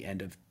ended at the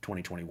end of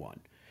 2021.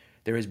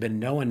 There has been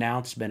no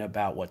announcement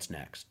about what's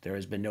next. There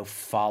has been no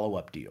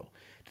follow-up deal.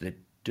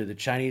 Do the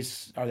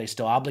Chinese, are they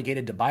still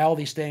obligated to buy all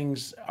these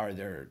things?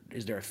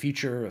 Is there a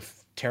future of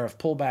tariff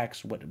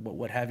pullbacks?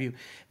 What have you?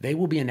 They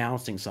will be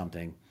announcing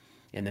something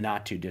in the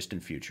not too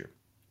distant future.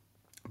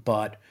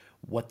 But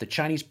what the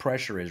Chinese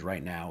pressure is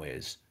right now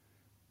is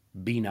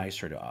be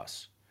nicer to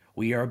us.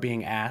 We are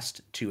being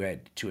asked to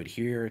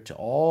adhere to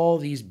all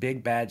these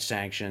big bad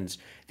sanctions.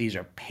 These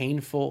are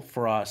painful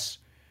for us.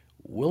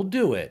 We'll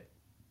do it,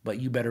 but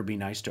you better be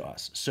nice to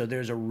us. So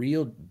there's a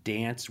real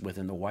dance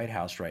within the White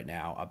House right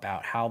now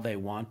about how they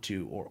want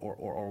to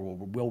or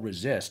will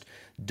resist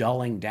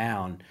dulling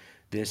down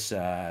this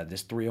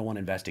 301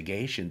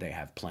 investigation they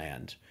have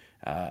planned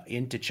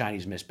into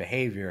Chinese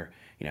misbehavior.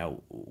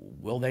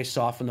 Will they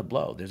soften the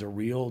blow? There's a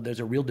real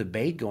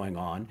debate going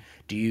on.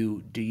 Do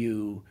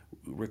you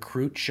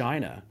recruit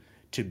China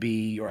to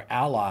be your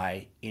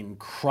ally in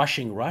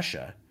crushing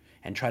Russia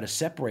and try to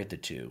separate the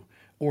two?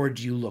 Or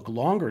do you look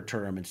longer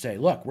term and say,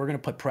 look, we're going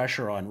to put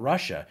pressure on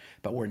Russia,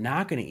 but we're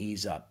not going to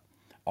ease up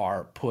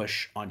our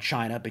push on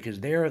China because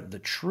they're the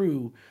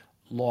true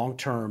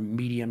long-term,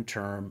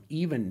 medium-term,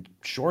 even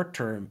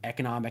short-term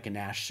economic and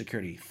national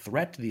security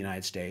threat to the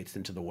United States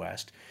and to the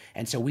West.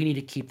 And so we need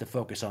to keep the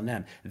focus on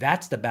them.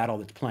 That's the battle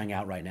that's playing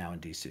out right now in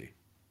DC.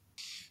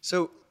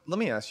 So let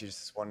me ask you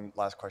just one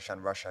last question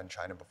on Russia and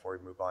China before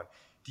we move on.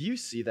 Do you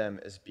see them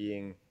as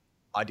being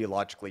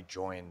ideologically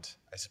joined,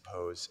 I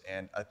suppose,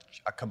 and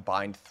a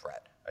combined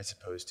threat, I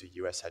suppose, to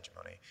U.S.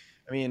 hegemony?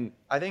 I mean,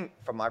 I think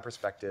from my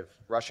perspective,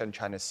 Russia and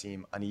China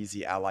seem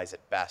uneasy allies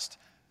at best,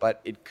 but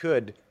it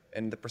could,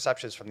 and the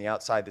perception is from the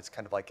outside, it's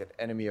kind of like an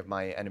enemy of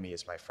my enemy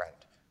is my friend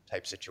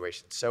type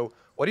situation. So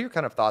what are your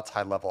kind of thoughts,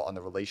 high level, on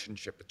the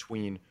relationship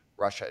between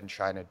Russia and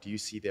China? Do you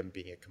see them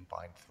being a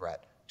combined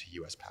threat to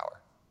U.S.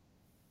 power?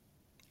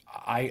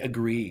 I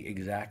agree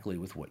exactly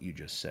with what you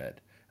just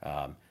said.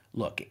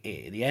 Look,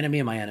 the enemy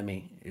of my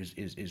enemy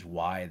is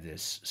why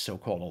this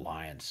so-called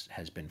alliance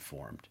has been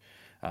formed.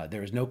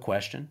 There is no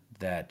question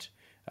that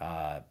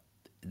uh,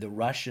 the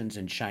Russians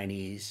and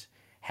Chinese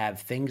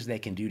have things they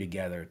can do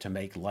together to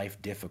make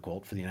life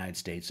difficult for the United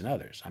States and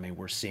others. I mean,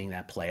 we're seeing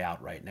that play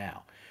out right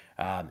now.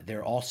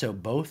 They're also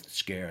both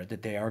scared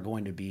that they are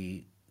going to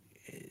be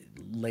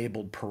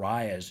labeled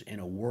pariahs in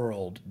a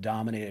world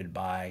dominated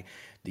by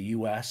the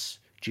U.S.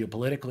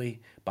 geopolitically,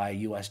 by a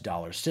U.S.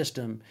 dollar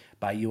system,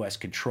 by U.S.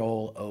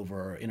 control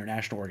over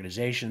international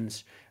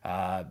organizations,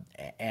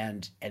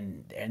 and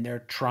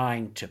they're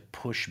trying to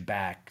push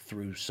back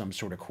through some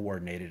sort of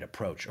coordinated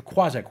approach, a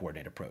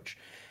quasi-coordinated approach.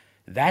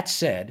 That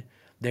said,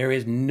 there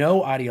is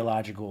no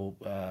ideological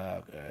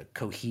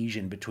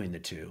cohesion between the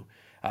two.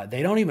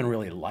 They don't even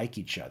really like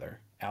each other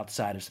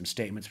outside of some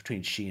statements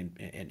between Xi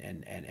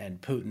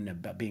and Putin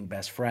about being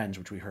best friends,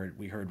 which we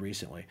heard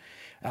recently.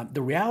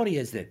 The reality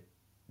is that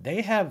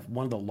they have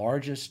one of the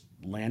largest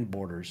land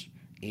borders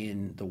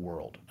in the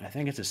world. I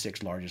think it's the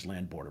sixth largest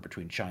land border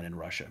between China and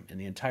Russia in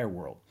the entire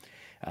world.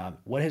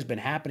 What has been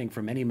happening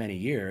for many, many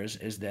years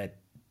is that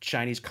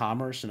Chinese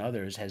commerce and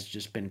others has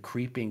just been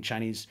creeping,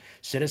 Chinese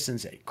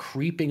citizens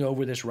creeping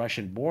over this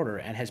Russian border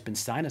and has been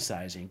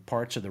sinicizing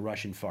parts of the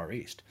Russian Far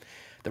East.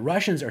 The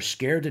Russians are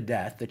scared to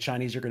death the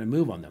Chinese are going to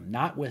move on them,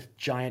 not with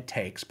giant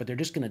takes, but they're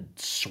just going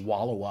to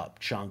swallow up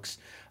chunks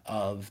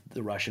of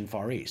the Russian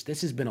Far East.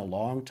 This has been a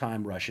long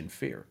time Russian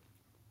fear.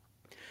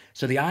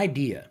 So the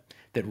idea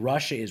that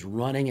Russia is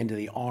running into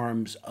the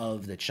arms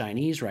of the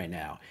Chinese right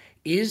now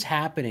is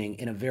happening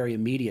in a very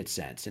immediate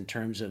sense in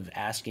terms of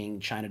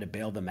asking China to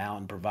bail them out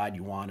and provide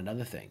yuan and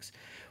other things.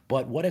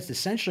 But what it's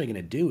essentially going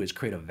to do is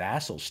create a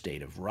vassal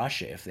state of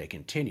Russia if they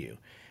continue.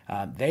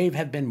 They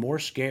have been more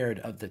scared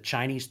of the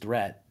Chinese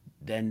threat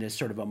than this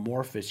sort of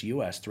amorphous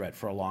U.S. threat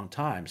for a long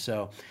time.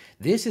 So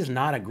this is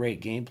not a great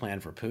game plan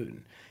for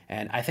Putin.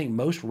 And I think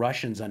most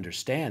Russians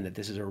understand that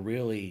this is a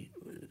really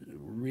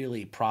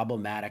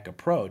problematic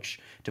approach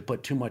to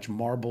put too much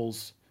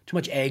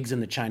eggs in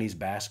the Chinese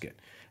basket.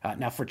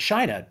 Now, for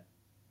China,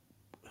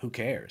 who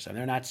cares? And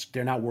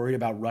they're not worried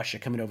about Russia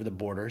coming over the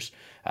borders.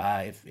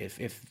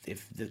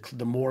 If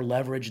the more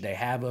leverage they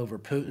have over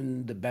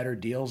Putin, the better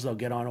deals they'll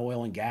get on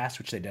oil and gas,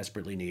 which they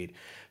desperately need.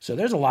 So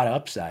there's a lot of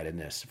upside in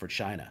this for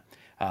China.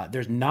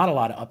 There's not a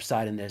lot of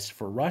upside in this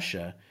for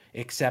Russia,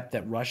 except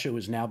that Russia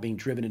is now being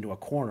driven into a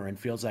corner and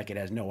feels like it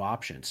has no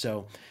option.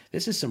 So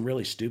this is some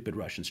really stupid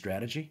Russian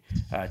strategy.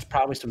 It's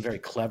probably some very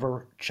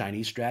clever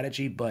Chinese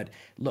strategy, but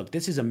look,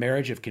 this is a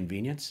marriage of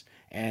convenience.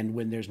 And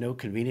when there's no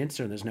convenience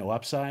or there's no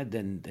upside,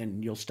 then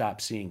you'll stop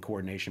seeing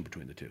coordination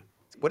between the two.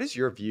 What is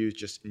your view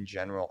just in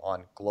general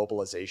on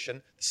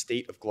globalization, the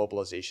state of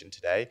globalization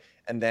today?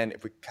 And then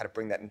if we kind of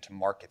bring that into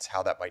markets,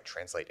 how that might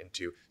translate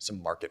into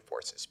some market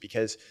forces?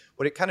 Because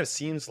what it kind of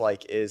seems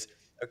like is,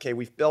 okay,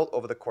 we've built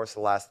over the course of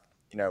the last,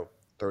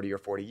 30 or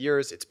 40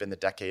 years, it's been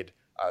the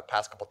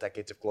past couple of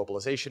decades of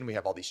globalization. We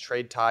have all these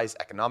trade ties,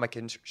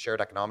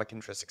 shared economic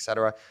interests, et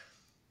cetera.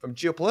 From a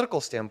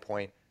geopolitical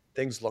standpoint,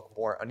 things look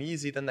more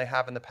uneasy than they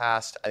have in the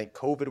past. I think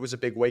COVID was a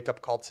big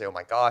wake-up call to say, oh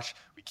my gosh,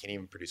 we can't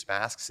even produce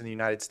masks in the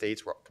United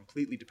States. We're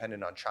completely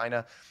dependent on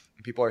China.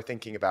 And people are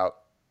thinking about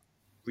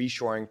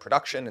reshoring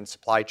production and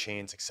supply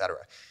chains, et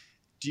cetera.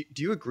 Do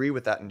you agree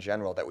with that in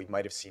general, that we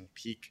might have seen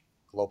peak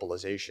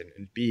globalization?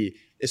 And B,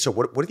 so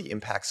what are the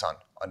impacts on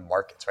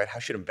markets, right? How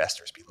should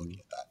investors be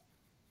looking at that?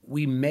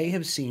 We may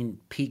have seen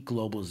peak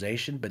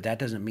globalization, but that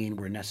doesn't mean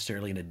we're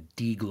necessarily in a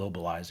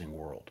deglobalizing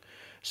world.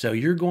 So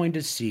you're going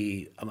to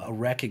see a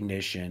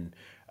recognition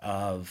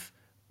of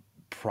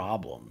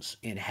problems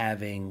in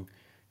having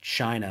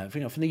China,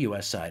 from the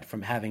U.S. side,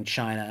 from having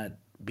China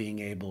being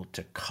able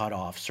to cut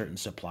off certain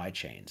supply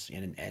chains,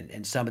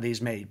 and some of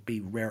these may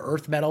be rare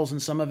earth metals,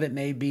 and some of it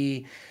may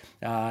be,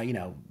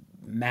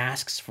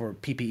 masks for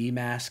PPE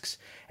masks,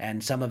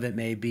 and some of it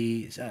may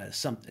be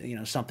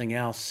something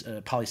else,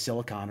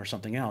 polysilicon or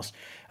something else.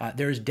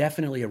 There is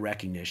definitely a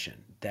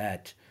recognition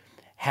that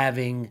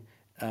having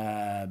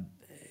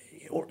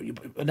or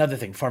another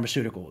thing,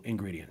 pharmaceutical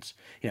ingredients.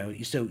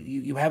 So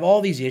you have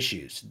all these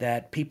issues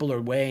that people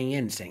are weighing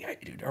in, saying, "Hey,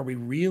 dude, are we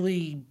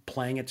really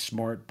playing it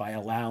smart by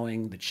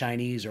allowing the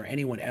Chinese or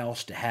anyone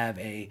else to have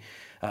a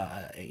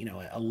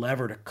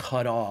lever to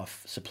cut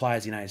off supplies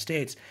of the United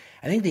States?"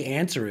 I think the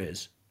answer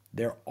is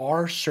there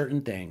are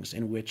certain things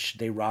in which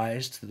they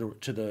rise to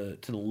the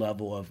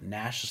level of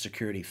national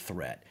security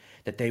threat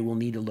that they will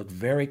need to look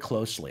very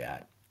closely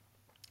at,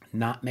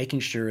 not making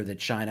sure that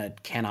China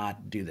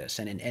cannot do this.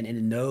 And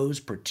in those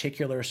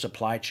particular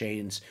supply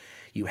chains,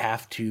 you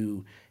have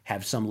to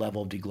have some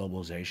level of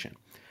deglobalization.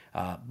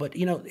 But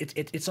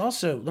it's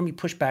also, let me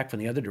push back from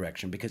the other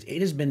direction, because it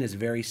has been this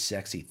very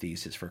sexy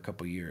thesis for a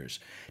couple of years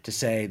to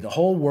say the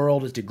whole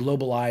world is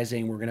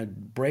deglobalizing. We're going to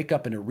break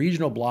up into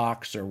regional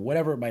blocks or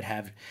whatever it might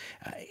have.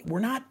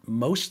 We're not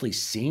mostly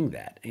seeing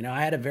that.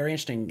 I had a very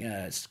interesting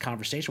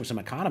conversation with some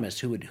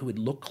economists who would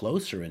look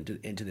closer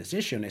into this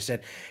issue, and they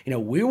said,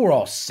 we were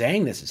all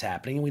saying this is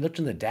happening, and we looked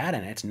in the data,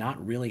 and it's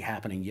not really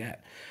happening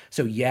yet.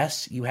 So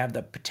yes, you have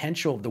the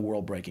potential of the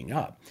world breaking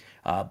up.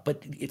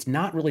 But it's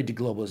not really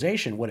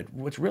deglobalization.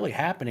 What's really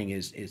happening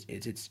is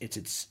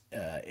it's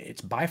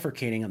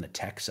bifurcating on the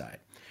tech side.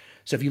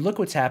 So if you look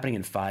what's happening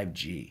in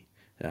 5G,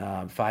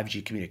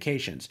 5G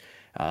communications,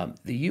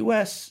 the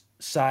U.S.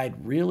 side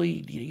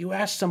really, you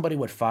asked somebody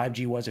what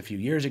 5G was a few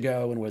years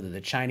ago and whether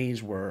the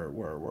Chinese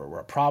were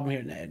a problem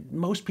here, and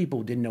most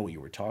people didn't know what you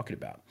were talking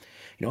about.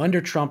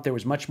 Under Trump, there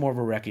was much more of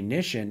a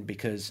recognition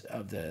because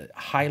of the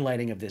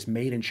highlighting of this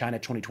Made in China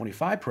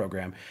 2025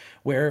 program,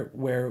 where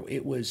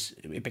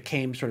it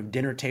became sort of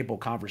dinner table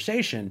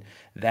conversation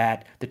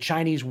that the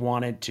Chinese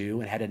wanted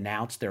to and had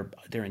announced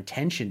their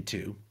intention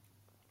to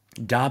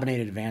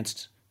dominate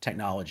advanced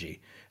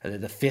technology,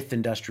 the fifth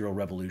industrial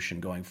revolution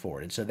going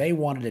forward. And so they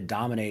wanted to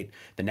dominate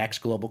the next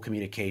global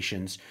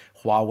communications.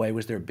 Huawei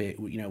was their big,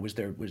 was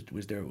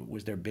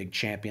their big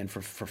champion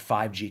for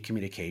 5G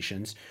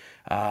communications.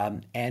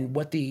 And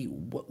what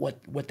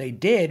they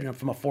did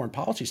from a foreign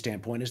policy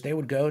standpoint is they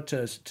would go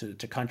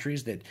to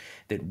countries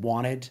that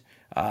wanted,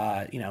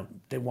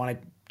 they wanted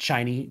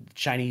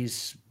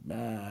Chinese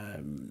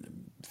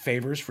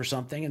favors for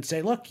something and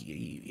say, look,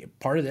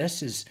 part of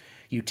this is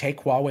you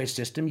take Huawei's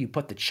system, you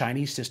put the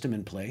Chinese system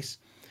in place,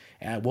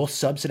 and we'll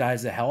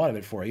subsidize the hell out of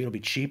it for you. It'll be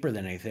cheaper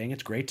than anything.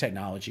 It's great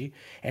technology.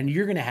 And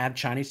you're going to have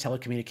Chinese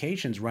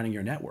telecommunications running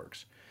your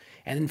networks.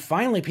 And then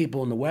finally,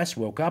 people in the West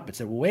woke up and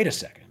said, well, wait a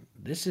second.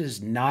 This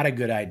is not a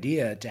good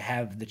idea to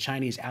have the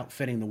Chinese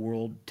outfitting the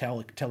world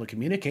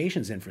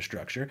telecommunications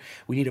infrastructure.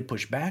 We need to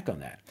push back on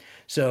that.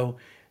 So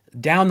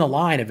down the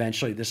line,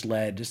 eventually, this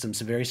led to some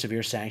very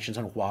severe sanctions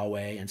on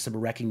Huawei and some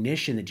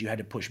recognition that you had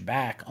to push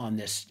back on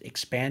this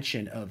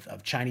expansion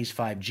of Chinese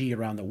 5G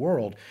around the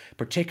world,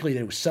 particularly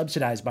that it was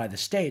subsidized by the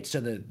state,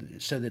 so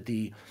that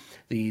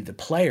the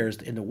players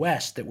in the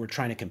West that were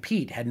trying to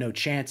compete had no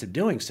chance of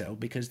doing so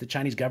because the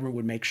Chinese government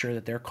would make sure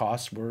that their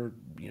costs were,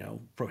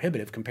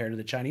 prohibitive compared to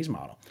the Chinese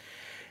model.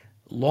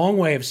 Long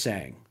way of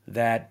saying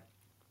that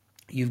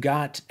you've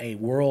got a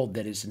world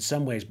that is in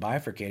some ways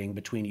bifurcating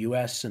between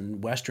U.S.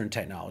 and Western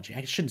technology.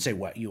 I shouldn't say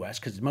what U.S.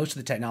 because most of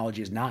the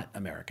technology is not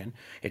American.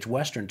 It's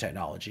Western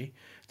technology.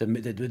 The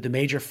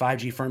major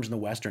 5G firms in the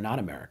West are not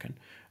American,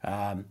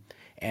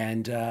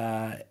 and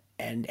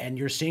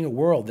you're seeing a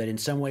world that in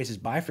some ways is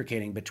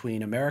bifurcating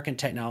between American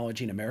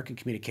technology and American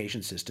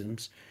communication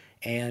systems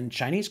and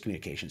Chinese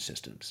communication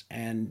systems.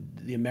 And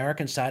the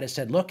American side has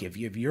said, look, if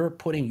you're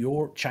putting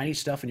your Chinese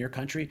stuff in your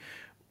country,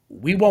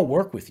 we won't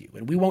work with you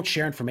and we won't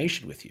share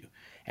information with you.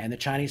 And the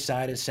Chinese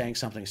side is saying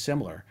something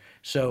similar.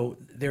 So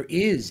there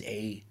is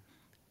a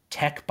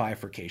tech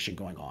bifurcation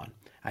going on.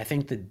 I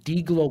think the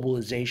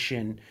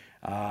deglobalization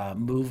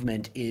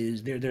movement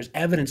is there. There's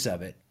evidence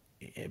of it,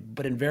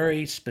 but in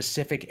very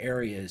specific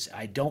areas,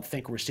 I don't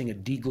think we're seeing a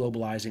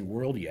deglobalizing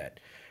world yet.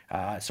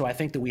 So I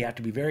think that we have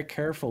to be very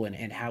careful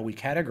in how we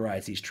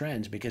categorize these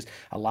trends because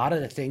a lot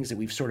of the things that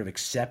we've sort of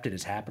accepted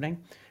as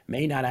happening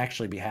may not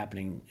actually be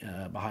happening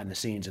behind the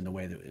scenes in the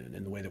way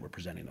that we're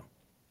presenting them.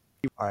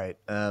 All right.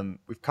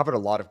 We've covered a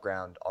lot of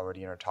ground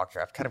already in our talk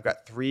here. I've kind of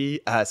got three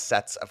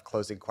sets of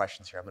closing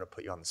questions here. I'm going to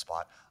put you on the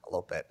spot a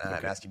little bit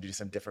and ask you to do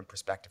some different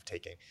perspective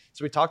taking.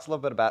 So we talked a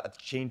little bit about a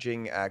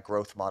changing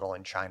growth model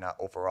in China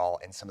overall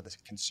and some of the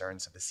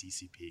concerns of the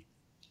CCP.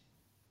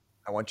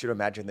 I want you to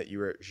imagine that you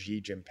were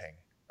Xi Jinping,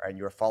 right, and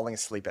you were falling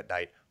asleep at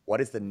night.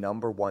 What is the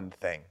number one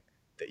thing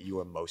that you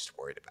are most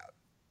worried about?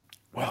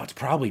 Well, it's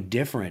probably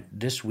different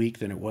this week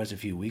than it was a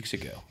few weeks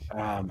ago.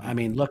 I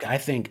mean, look, I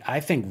think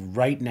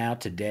right now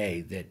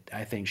today that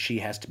I think she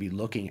has to be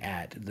looking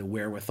at the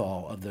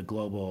wherewithal of the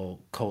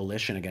global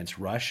coalition against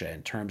Russia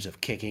in terms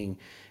of kicking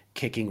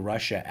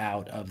Russia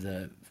out of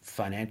the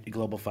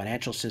global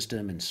financial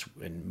system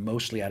and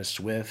mostly out of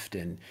SWIFT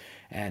and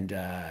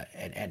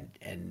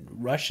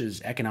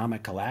Russia's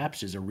economic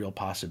collapse is a real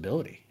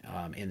possibility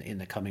in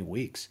the coming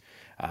weeks.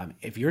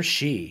 If you're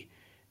Xi,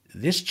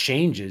 this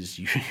changes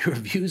your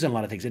views on a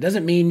lot of things. It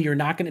doesn't mean you're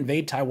not going to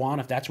invade Taiwan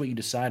if that's what you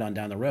decide on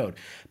down the road.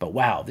 But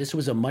wow, this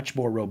was a much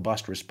more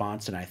robust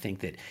response than I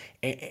think that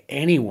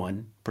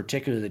anyone,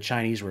 particularly the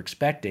Chinese, were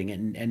expecting.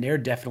 And they're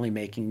definitely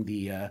making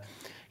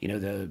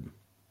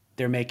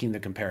they're making the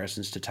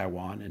comparisons to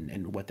Taiwan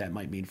and what that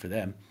might mean for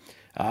them.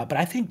 But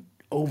I think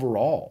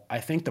overall,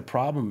 I think the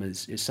problem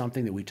is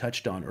something that we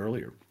touched on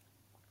earlier,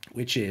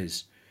 which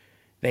is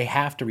They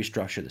have to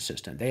restructure the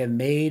system. They have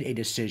made a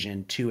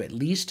decision to at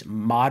least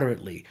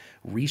moderately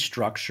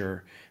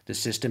restructure the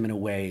system in a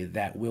way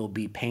that will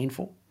be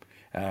painful.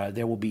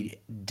 There will be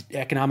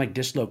economic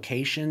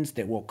dislocations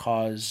that will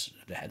cause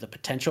the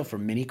potential for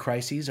mini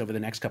crises over the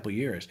next couple of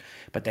years.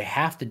 But they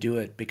have to do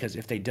it because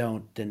if they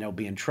don't, then they'll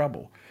be in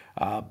trouble.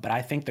 But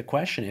I think the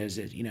question is,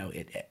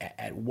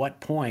 at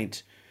what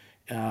point,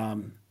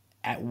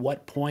 at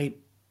what point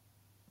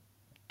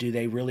do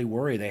they really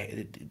worry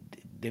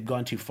they've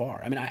gone too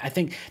far? I mean, I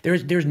think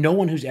there's no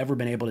one who's ever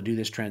been able to do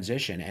this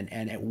transition,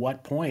 and at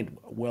what point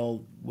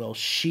will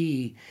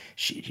she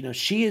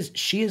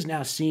is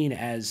now seen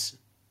as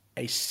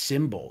a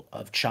symbol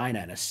of China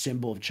and a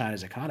symbol of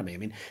China's economy. I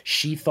mean,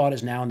 Xi thought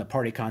is now in the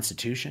party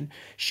constitution.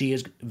 She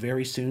is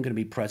very soon going to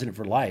be president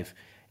for life.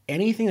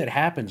 Anything that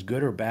happens,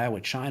 good or bad,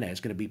 with China is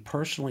going to be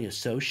personally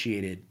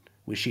associated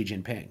with Xi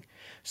Jinping.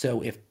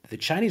 So if the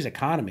Chinese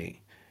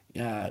economy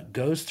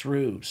goes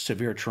through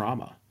severe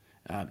trauma,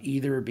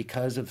 either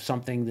because of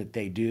something that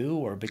they do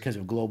or because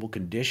of global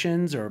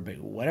conditions or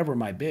whatever it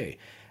might be,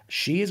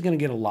 she is going to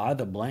get a lot of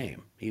the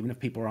blame, even if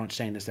people aren't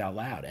saying this out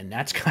loud. And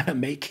that's going to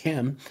make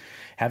him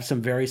have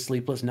some very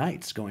sleepless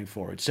nights going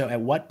forward. So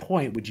at what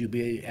point would you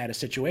be at a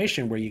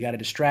situation where you got to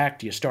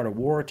distract, you start a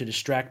war to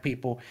distract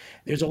people?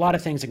 There's a lot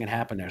of things that can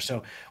happen there.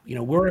 So,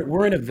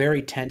 we're in a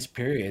very tense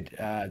period.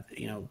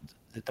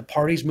 The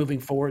party's moving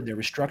forward, they're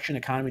restructuring the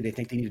economy, they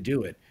think they need to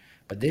do it.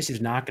 But this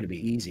is not going to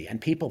be easy. And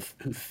people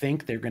who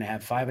think they're going to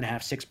have 5.5%,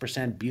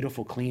 6%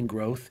 beautiful, clean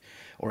growth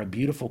or a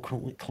beautiful,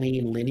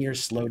 clean, linear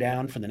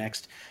slowdown for the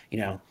next,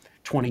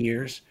 20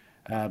 years,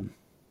 not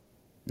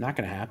going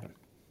to happen.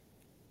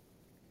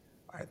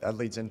 All right, that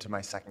leads into my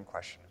second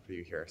question for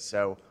you here.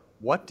 So,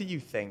 what do you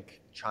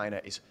think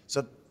China is?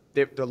 So,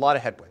 there are a lot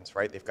of headwinds,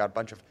 right? They've got a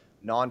bunch of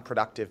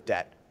non-productive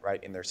debt,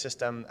 right, in their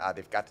system.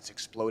 They've got this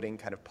exploding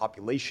kind of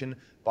population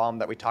bomb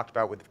that we talked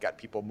about, where they've got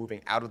people moving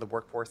out of the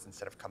workforce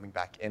instead of coming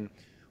back in.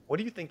 What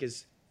do you think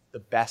is the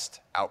best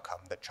outcome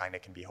that China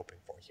can be hoping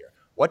for here?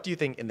 What do you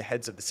think in the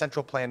heads of the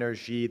central planners,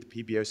 Xi, the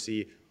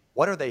PBOC,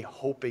 what are they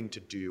hoping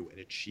to do and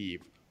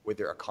achieve with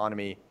their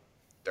economy,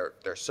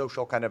 their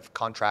social kind of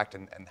contract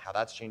and how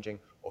that's changing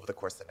over the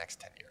course of the next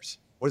 10 years?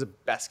 What does a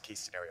best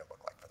case scenario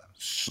look like for them?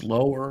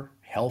 Slower,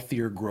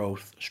 healthier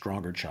growth,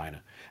 stronger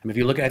China. I mean, if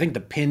you look at, I think the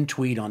pinned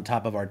tweet on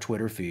top of our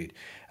Twitter feed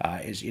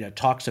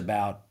talks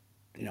about,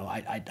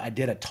 I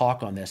did a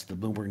talk on this, the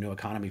Bloomberg New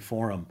Economy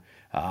Forum,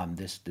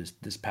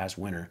 this past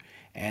winter,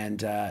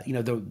 and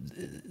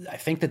I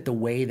think that the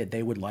way that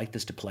they would like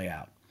this to play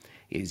out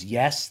is,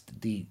 yes,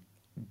 the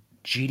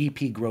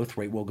GDP growth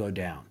rate will go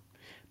down,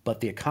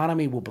 but the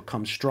economy will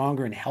become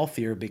stronger and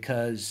healthier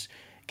because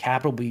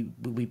capital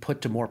will be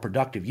put to more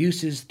productive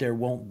uses. There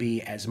won't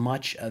be as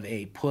much of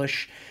a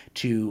push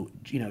to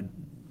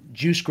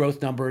juice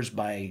growth numbers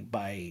by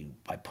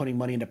putting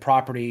money into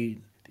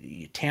property.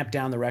 You tamp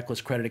down the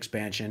reckless credit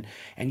expansion.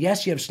 And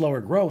yes, you have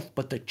slower growth,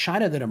 but the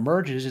China that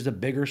emerges is a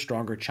bigger,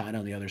 stronger China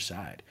on the other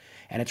side.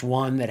 And it's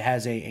one that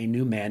has a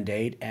new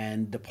mandate,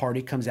 and the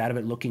party comes out of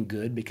it looking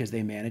good because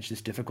they managed this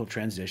difficult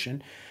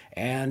transition.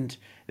 And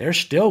they're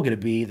still going to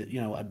be,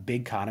 a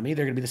big economy.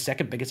 They're going to be the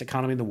second biggest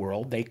economy in the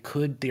world. They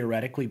could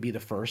theoretically be the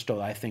first, though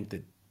I think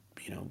that,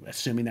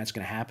 assuming that's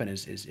going to happen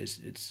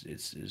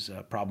is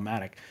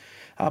problematic.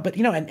 But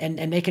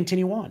and they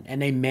continue on,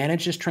 and they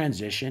manage this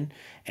transition,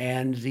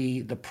 and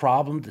the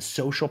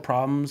social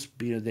problems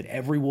that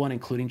everyone,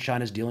 including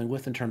China, is dealing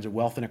with in terms of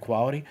wealth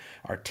inequality,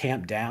 are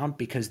tamped down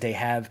because they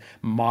have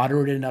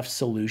moderate enough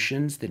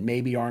solutions that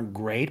maybe aren't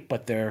great,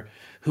 but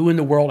who in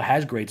the world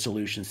has great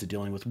solutions to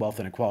dealing with wealth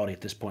inequality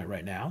at this point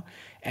right now?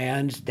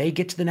 And they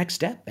get to the next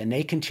step, and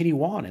they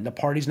continue on, and the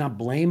party's not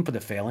blamed for the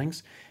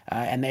failings,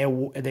 and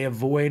they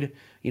avoid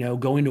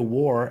going to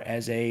war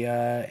as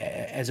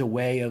a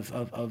way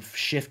of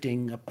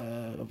shifting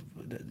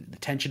the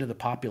tension of the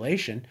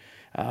population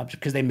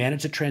because they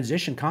manage the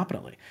transition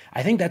competently.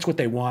 I think that's what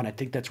they want. I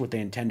think that's what they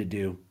intend to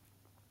do.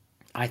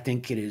 I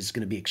think it is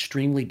going to be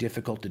extremely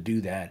difficult to do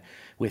that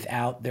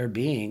without there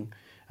being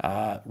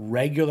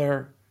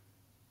regular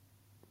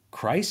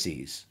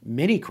crises,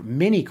 mini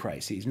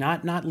crises,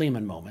 not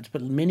Lehman moments,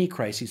 but mini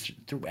crises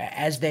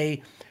as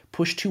they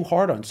push too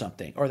hard on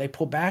something or they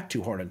pull back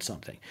too hard on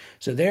something.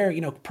 So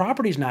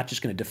property is not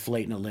just going to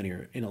deflate in a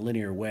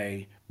linear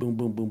way, boom,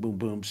 boom, boom, boom,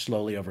 boom,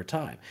 slowly over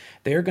time.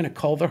 They're going to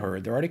cull the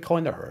herd. They're already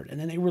culling the herd, and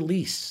then they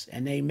release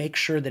and they make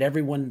sure that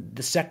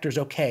the sector's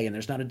okay and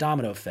there's not a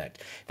domino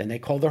effect. Then they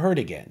cull the herd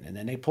again, and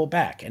then they pull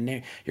back, and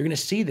you're going to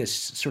see this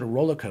sort of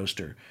roller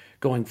coaster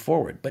going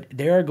forward. But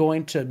they're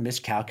going to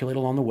miscalculate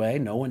along the way.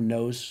 No one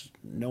knows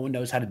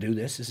how to do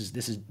this.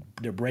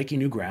 They're breaking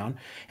new ground,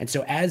 and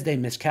so as they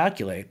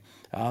miscalculate,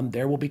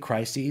 there will be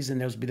crises, and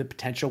there'll be the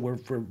potential where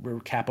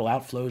capital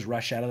outflows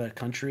rush out of the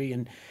country,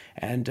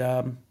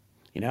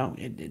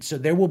 so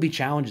there will be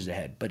challenges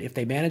ahead. But if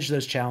they manage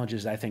those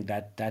challenges, I think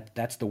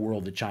that's the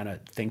world that China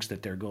thinks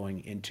that they're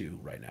going into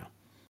right now.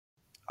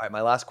 All right,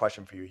 my last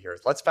question for you here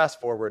is, let's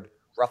fast forward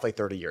roughly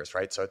 30 years,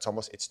 right? So it's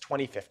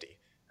 2050.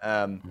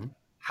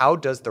 How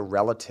does the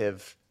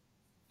relative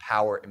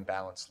power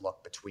imbalance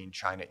look between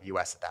China and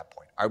US at that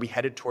point? Are we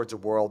headed towards a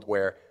world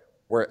where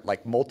we're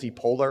like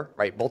multipolar,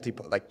 right?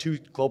 Like two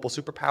global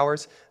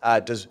superpowers.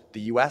 Does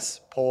the US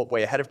pull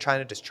way ahead of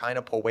China? Does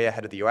China pull way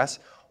ahead of the US?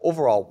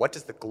 Overall, what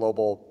does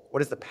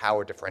the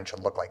power differential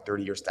look like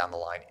 30 years down the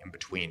line in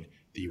between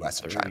the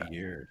US and 30 China?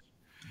 years.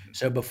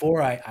 So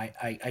before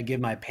I give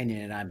my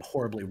opinion and I'm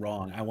horribly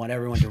wrong, I want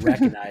everyone to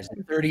recognize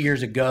that 30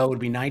 years ago it would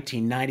be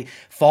 1990,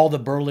 fall the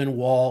Berlin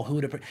Wall. Who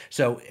would have?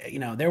 So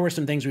there were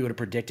some things we would have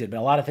predicted, but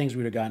a lot of things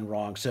we would have gotten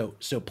wrong. So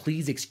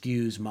please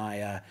excuse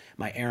my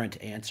errant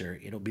answer.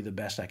 It'll be the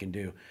best I can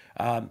do.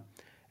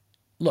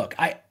 Look,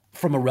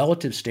 from a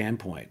relative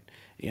standpoint,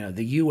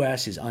 the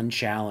U.S. is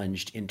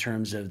unchallenged in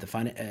terms of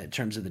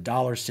the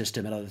dollar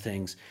system and other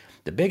things.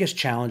 The biggest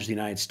challenge of the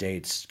United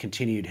States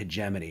continued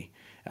hegemony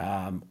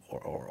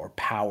or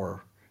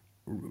power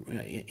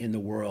in the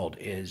world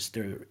is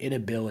their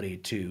inability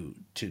to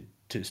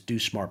do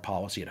smart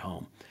policy at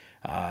home.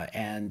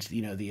 And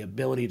the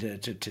ability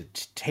to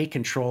take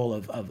control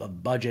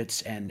of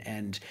budgets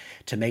and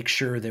to make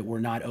sure that we're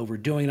not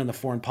overdoing it on the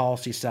foreign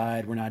policy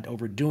side, we're not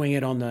overdoing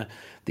it on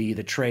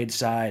the trade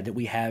side, that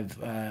we have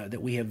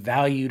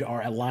valued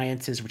our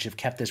alliances, which have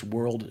kept this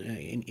world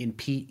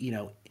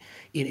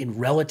in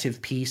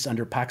relative peace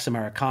under Pax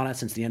Americana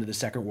since the end of the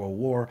Second World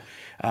War.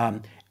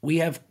 We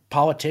have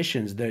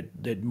politicians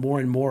that more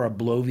and more are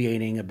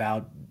bloviating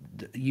about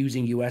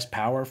using U.S.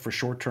 power for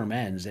short-term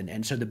ends.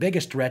 And so the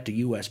biggest threat to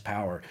U.S.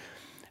 power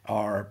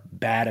are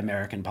bad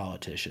American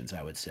politicians,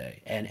 I would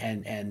say,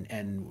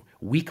 and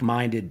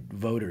weak-minded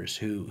voters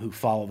who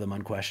follow them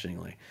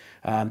unquestioningly.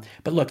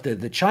 But look,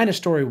 the China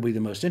story will be the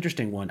most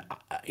interesting one.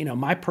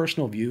 My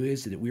personal view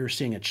is that we are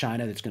seeing a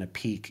China that's going to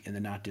peak in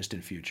the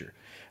not-distant future.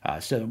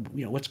 So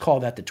let's call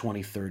that the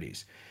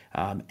 2030s.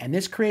 And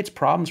this creates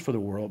problems for the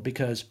world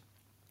because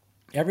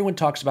everyone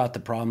talks about the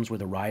problems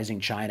with a rising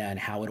China and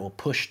how it will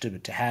push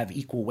to have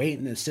equal weight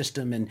in the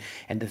system and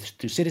the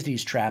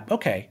Thucydides trap.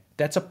 Okay,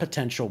 that's a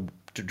potential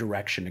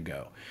direction to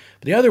go.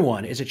 But the other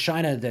one is a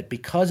China that,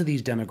 because of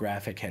these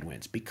demographic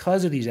headwinds,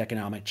 because of these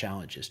economic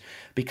challenges,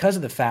 because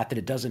of the fact that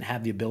it doesn't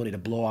have the ability to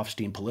blow off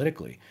steam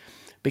politically,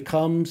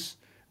 becomes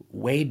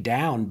weighed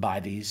down by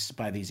these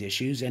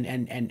issues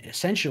and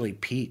essentially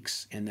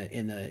peaks in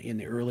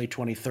the early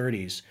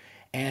 2030s.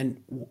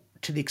 And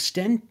to the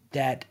extent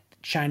that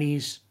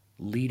Chinese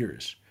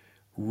leaders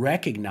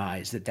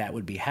recognize that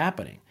would be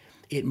happening,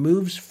 it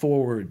moves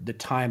forward the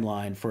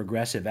timeline for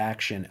aggressive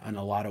action in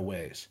a lot of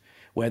ways,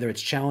 whether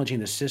it's challenging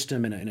the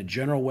system in a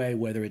general way,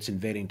 whether it's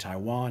invading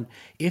Taiwan.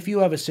 If you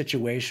have a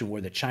situation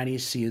where the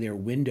Chinese see their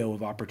window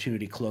of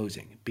opportunity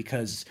closing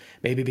because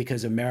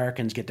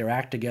Americans get their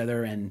act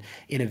together and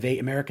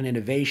American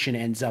innovation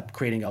ends up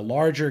creating a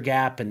larger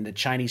gap and the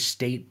Chinese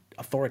state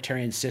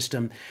authoritarian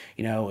system,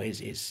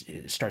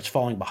 starts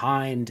falling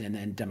behind, and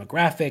then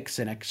demographics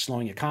and a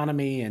slowing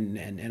economy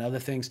and other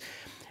things.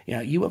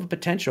 You have a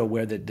potential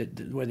where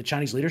the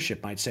Chinese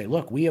leadership might say,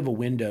 look, we have a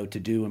window to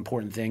do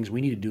important things.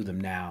 We need to do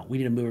them now. We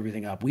need to move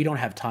everything up. We don't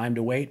have time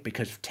to wait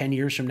because 10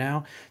 years from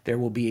now, there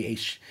will be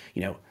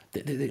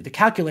the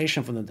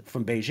calculation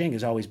from Beijing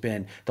has always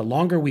been the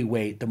longer we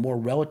wait, the more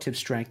relative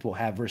strength we'll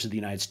have versus the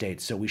United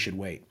States. So we should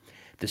wait.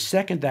 The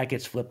second that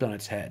gets flipped on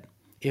its head,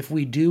 if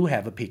we do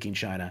have a peaking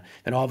China,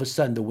 then all of a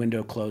sudden the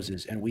window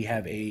closes and we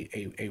have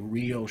a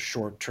real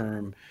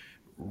short-term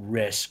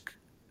risk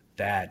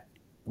that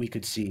we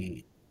could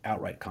see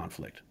outright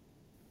conflict.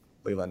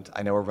 Leland,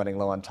 I know we're running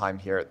low on time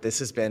here. This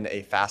has been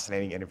a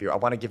fascinating interview. I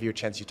want to give you a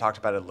chance. You talked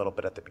about it a little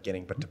bit at the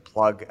beginning, but to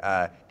plug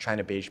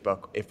China Beige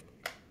Book,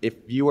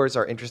 if viewers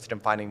are interested in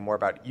finding more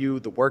about you,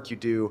 the work you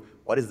do,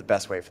 what is the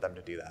best way for them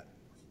to do that?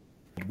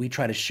 We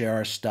try to share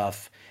our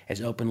stuff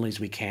as openly as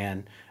we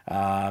can.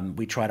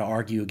 We try to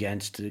argue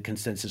against the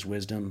consensus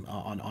wisdom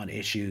on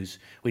issues.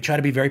 We try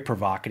to be very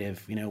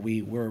provocative.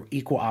 We're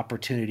equal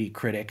opportunity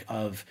critic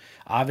of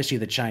obviously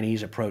the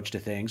Chinese approach to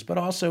things, but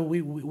also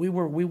we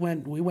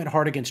went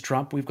hard against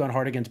Trump. We've gone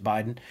hard against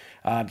Biden.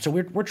 So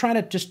we're trying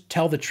to just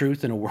tell the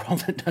truth in a world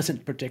that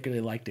doesn't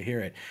particularly like to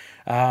hear it.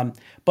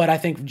 But I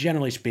think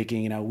generally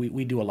speaking,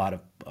 we do a lot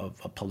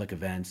of public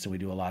events and we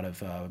do a lot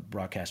of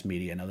broadcast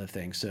media and other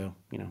things. So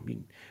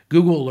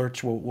Google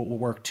alerts will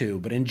work too.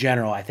 But in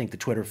general, I think the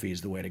Twitter feed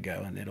is the way to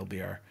go, and it'll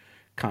be our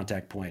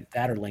contact point.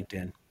 That or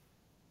LinkedIn.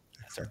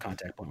 That's our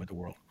contact point with the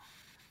world.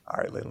 All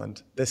right,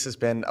 Leland. This has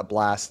been a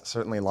blast.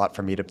 Certainly a lot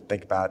for me to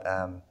think about.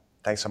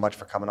 Thanks so much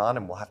for coming on,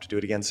 and we'll have to do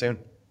it again soon.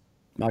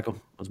 Michael,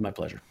 it was my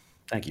pleasure.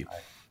 Thank you. All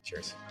right,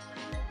 cheers.